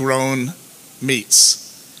lab-grown meats?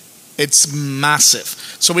 It's massive.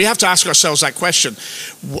 So we have to ask ourselves that question.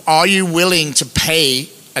 Are you willing to pay,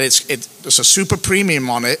 and there's a super premium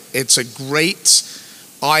on it, it's a great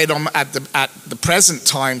item at the present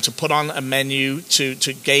time to put on a menu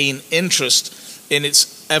to gain interest in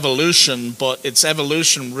its evolution, but its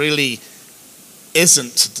evolution really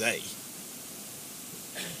isn't today.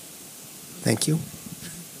 Thank you.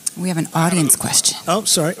 We have an audience question. Oh,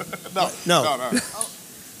 sorry. No.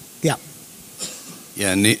 Yeah.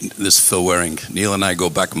 Yeah, this is Phil Waring. Neil and I go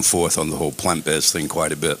back and forth on the whole plant-based thing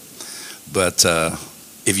quite a bit. But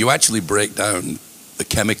if you actually break down the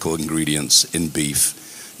chemical ingredients in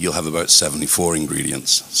beef, you'll have about 74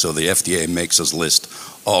 ingredients. So the FDA makes us list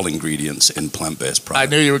all ingredients in plant-based products. I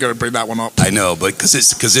knew you were going to bring that one up. I know, but because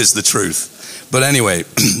it's the truth. But anyway,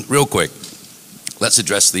 real quick, let's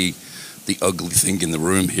address the ugly thing in the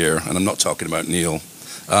room here, and I'm not talking about Neil.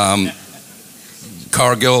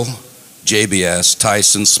 Cargill, JBS,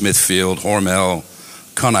 Tyson, Smithfield, Hormel,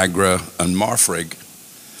 Conagra, and Marfrig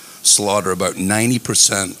slaughter about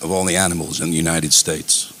 90% of all the animals in the United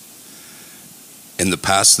States. In the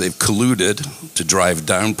past, they've colluded to drive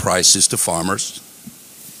down prices to farmers,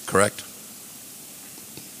 correct?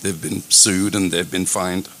 They've been sued and they've been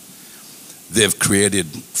fined. They've created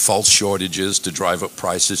false shortages to drive up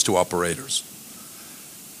prices to operators.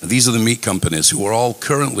 These are the meat companies who are all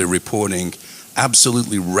currently reporting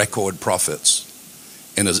absolutely record profits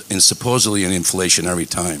in supposedly an inflationary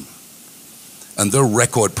time. And their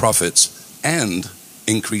record profits and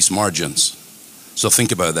increased margins. So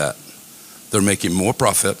think about that. They're making more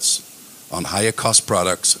profits on higher cost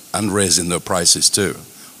products and raising their prices too,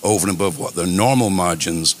 over and above what their normal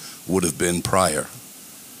margins would have been prior.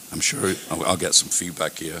 I'm sure I'll get some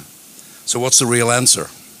feedback here. So what's the real answer?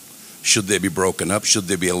 Should they be broken up? Should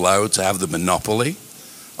they be allowed to have the monopoly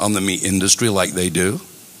on the meat industry like they do?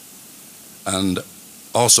 And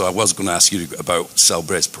also, I was going to ask you about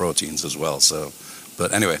cell-based proteins as well. So,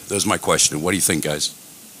 but anyway, there's my question. What do you think, guys?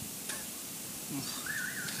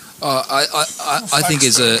 I think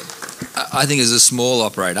as a small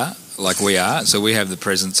operator like we are, so we have the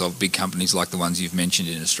presence of big companies like the ones you've mentioned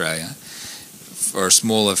in Australia. For a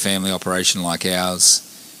smaller family operation like ours,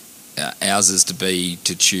 ours is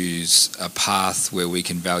to choose a path where we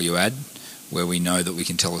can value add, where we know that we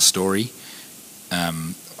can tell a story.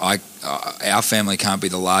 Our family can't be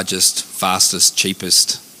the largest, fastest,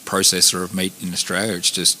 cheapest processor of meat in Australia.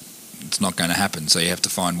 It's not going to happen. So you have to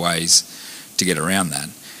find ways to get around that.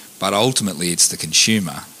 But ultimately, it's the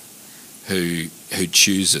consumer who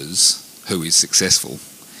chooses who is successful.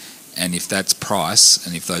 And if that's price,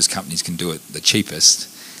 and if those companies can do it the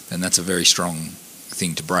cheapest, then that's a very strong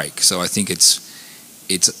thing to break. So I think it's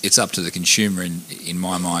up to the consumer, in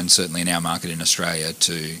my mind, certainly in our market in Australia,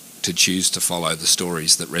 to choose to follow the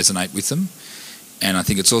stories that resonate with them. And I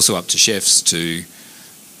think it's also up to chefs to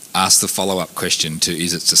ask the follow-up question to,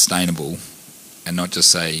 is it sustainable? And not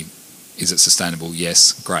just say, is it sustainable?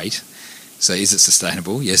 Yes, great. So is it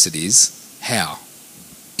sustainable? Yes, it is. How?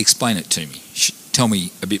 Explain it to me. Tell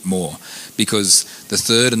me a bit more. Because the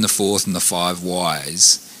third and the fourth and the five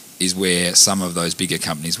whys is where some of those bigger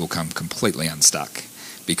companies will come completely unstuck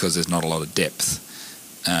because there's not a lot of depth.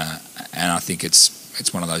 And I think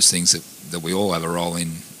it's one of those things that we all have a role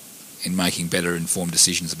in making better informed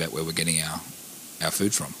decisions about where we're getting our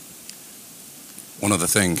food from. One other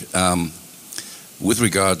thing, with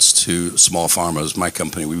regards to small farmers, my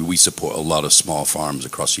company, we support a lot of small farms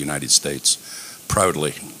across the United States,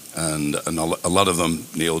 proudly. And a lot of them,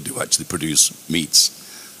 Neil, do actually produce meats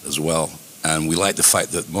as well. And we like the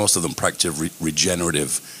fact that most of them practice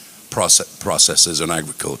regenerative processes in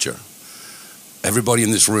agriculture. Everybody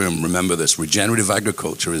in this room, remember this, regenerative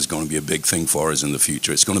agriculture is going to be a big thing for us in the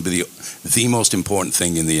future. It's going to be the most important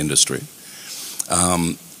thing in the industry.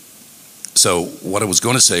 So what I was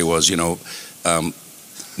going to say was,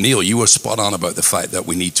 Neil, you were spot on about the fact that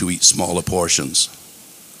we need to eat smaller portions.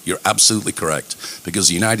 You're absolutely correct. Because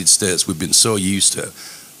the United States, we've been so used to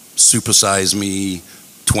supersize me,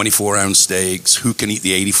 24-ounce steaks, who can eat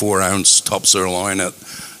the 84-ounce top sirloin at,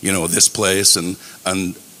 this place, and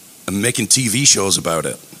making TV shows about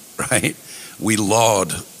it, right? We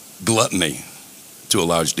laud gluttony to a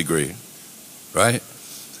large degree, right?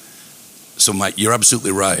 So, Mike, you're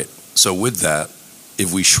absolutely right. So with that,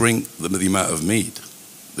 if we shrink the amount of meat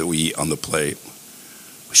that we eat on the plate,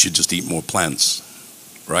 we should just eat more plants,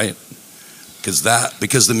 right? Because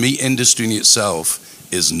the meat industry in itself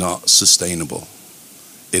is not sustainable.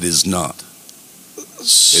 It is not.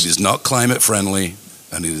 It is not climate friendly,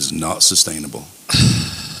 and it is not sustainable.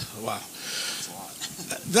 Wow.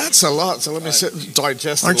 That's a lot. So let me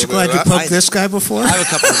digest. Aren't you glad you poked this guy before?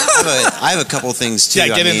 I have a couple things too. Yeah,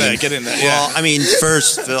 get in there. Well, I mean,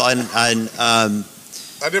 first, Phil, and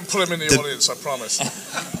I didn't put him in the audience, I promise.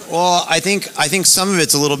 Well, I think some of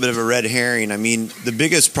it's a little bit of a red herring. I mean, the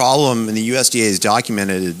biggest problem, and the USDA has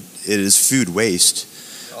documented it, is food waste.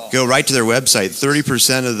 Go right to their website.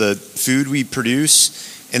 30% of the food we produce,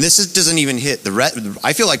 and this doesn't even hit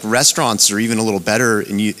I feel like restaurants are even a little better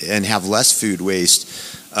and have less food waste.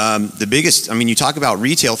 The biggest, I mean, you talk about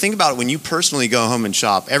retail. Think about it when you personally go home and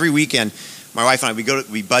shop. Every weekend, my wife and I,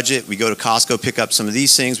 we budget, we go to Costco, pick up some of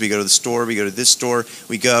these things, we go to the store, we go to this store,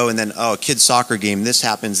 we go, and then, kid's soccer game, this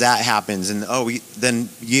happens, that happens, and then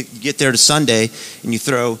you get there to Sunday, and you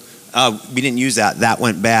throw, we didn't use that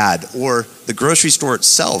went bad. Or the grocery store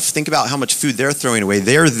itself, think about how much food they're throwing away.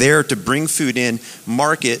 They're there to bring food in,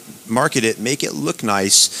 market it, make it look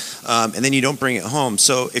nice, and then you don't bring it home.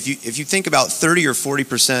 So if you think about 30 or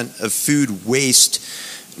 40% of food waste,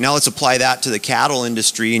 now let's apply that to the cattle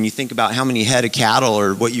industry, and you think about how many head of cattle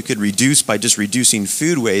or what you could reduce by just reducing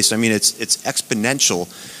food waste. I mean, it's exponential.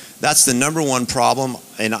 That's the number one problem,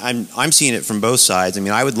 and I'm seeing it from both sides. I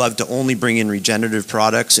mean, I would love to only bring in regenerative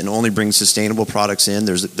products and only bring sustainable products in.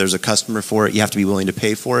 There's a customer for it. You have to be willing to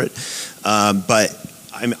pay for it. But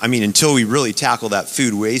I mean, until we really tackle that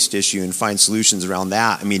food waste issue and find solutions around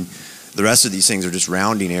that, I mean, the rest of these things are just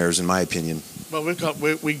rounding errors, in my opinion. Well,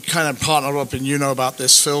 we kind of partner up, and you know about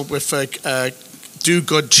this, Phil, with Do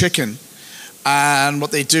Good Chicken. And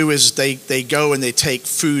what they do is they go and they take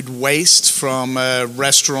food waste from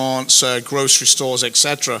restaurants, grocery stores,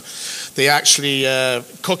 etc. They actually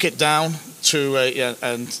cook it down to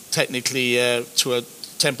and technically to a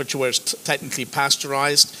temperature where it's technically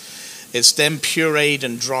pasteurized. It's then pureed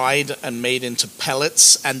and dried and made into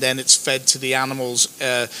pellets, and then it's fed to the animals,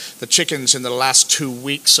 the chickens, in the last 2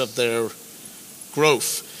 weeks of their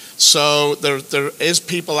growth. So there is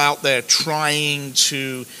people out there trying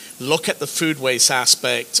to look at the food waste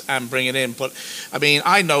aspect and bring it in. But I mean,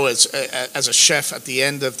 I know as a chef, at the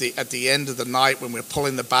end of the night when we're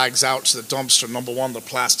pulling the bags out to the dumpster, number one, the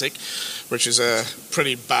plastic, which is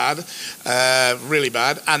pretty bad, really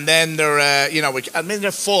bad. And then they're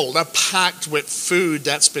they're full. They're packed with food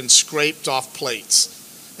that's been scraped off plates.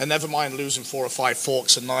 And never mind losing 4 or 5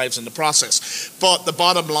 forks and knives in the process. But the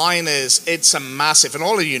bottom line is, it's a massive, and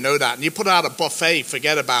all of you know that. And you put out a buffet,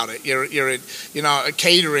 forget about it. You're in,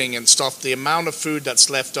 catering and stuff. The amount of food that's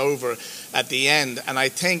left over at the end, and I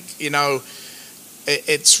think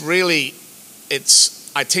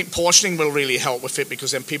I think portioning will really help with it,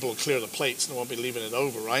 because then people will clear the plates and they won't be leaving it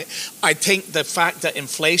over, right? I think the fact that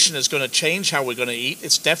inflation is going to change how we're going to eat.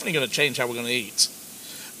 It's definitely going to change how we're going to eat.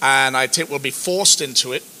 And I think we'll be forced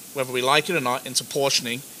into it, whether we like it or not, into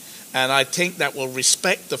portioning. And I think that we'll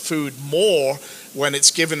respect the food more when it's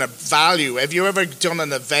given a value. Have you ever done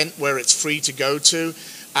an event where it's free to go to,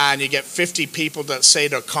 and you get 50 people that say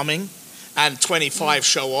they're coming, and 25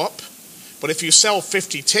 show up? But if you sell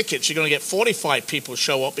 50 tickets, you're going to get 45 people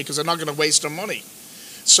show up, because they're not going to waste their money.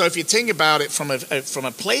 So if you think about it from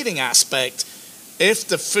a plating aspect, if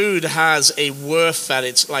the food has a worth that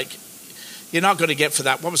it's like, you're not going to get for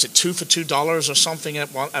that, what was it, 2 for $2 or something at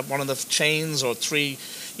one of the chains, or 3.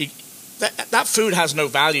 That food has no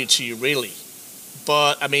value to you, really.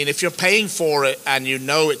 But, I mean, if you're paying for it and you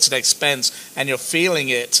know it's an expense and you're feeling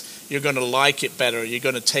it, you're going to like it better. You're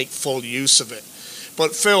going to take full use of it.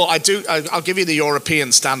 But, Phil, I'll give you the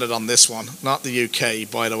European standard on this one, not the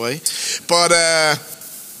UK, by the way. But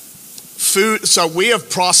food. So we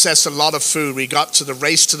have processed a lot of food. We got to the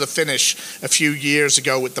race to the finish a few years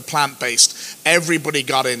ago with the plant-based. Everybody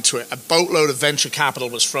got into it. A boatload of venture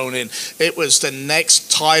capital was thrown in. It was the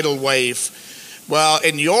next tidal wave. Well,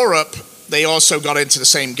 in Europe, they also got into the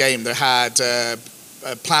same game. They had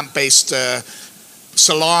plant-based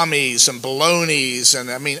salamis and bolognas,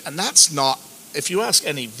 and that's not. If you ask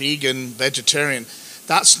any vegan, vegetarian,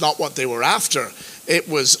 that's not what they were after. It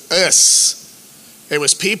was us. It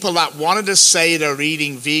was people that wanted to say they're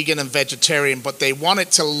eating vegan and vegetarian, but they want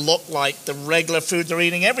it to look like the regular food they're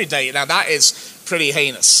eating every day. Now, that is pretty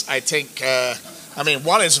heinous, I think.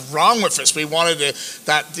 What is wrong with us? We wanted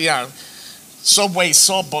Subway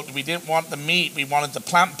sub, but we didn't want the meat. We wanted the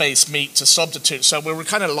plant-based meat to substitute. So we were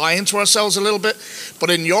kind of lying to ourselves a little bit.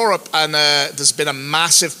 But in Europe, there's been a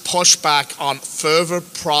massive pushback on further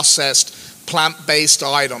processed plant-based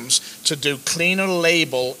items to do cleaner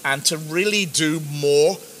label and to really do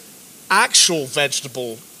more actual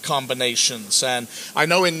vegetable combinations. And I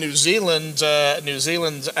know in New Zealand,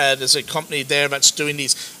 there's a company there that's doing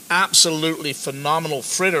these absolutely phenomenal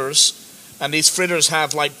fritters. And these fritters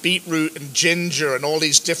have like beetroot and ginger and all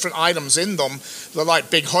these different items in them. They're like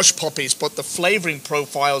big hush puppies, but the flavoring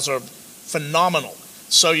profiles are phenomenal.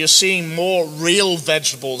 So you're seeing more real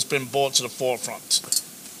vegetables being brought to the forefront.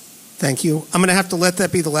 Thank you. I'm going to have to let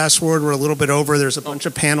that be the last word. We're a little bit over. There's a bunch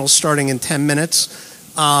of panels starting in 10 minutes.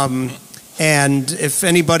 And if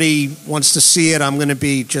anybody wants to see it, I'm going to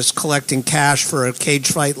be just collecting cash for a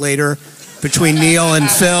cage fight later between Neil and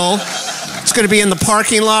Phil. It's going to be in the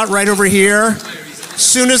parking lot right over here.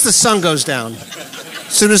 Soon as the sun goes down.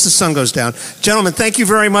 Gentlemen, thank you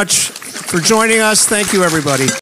very much for joining us. Thank you, everybody.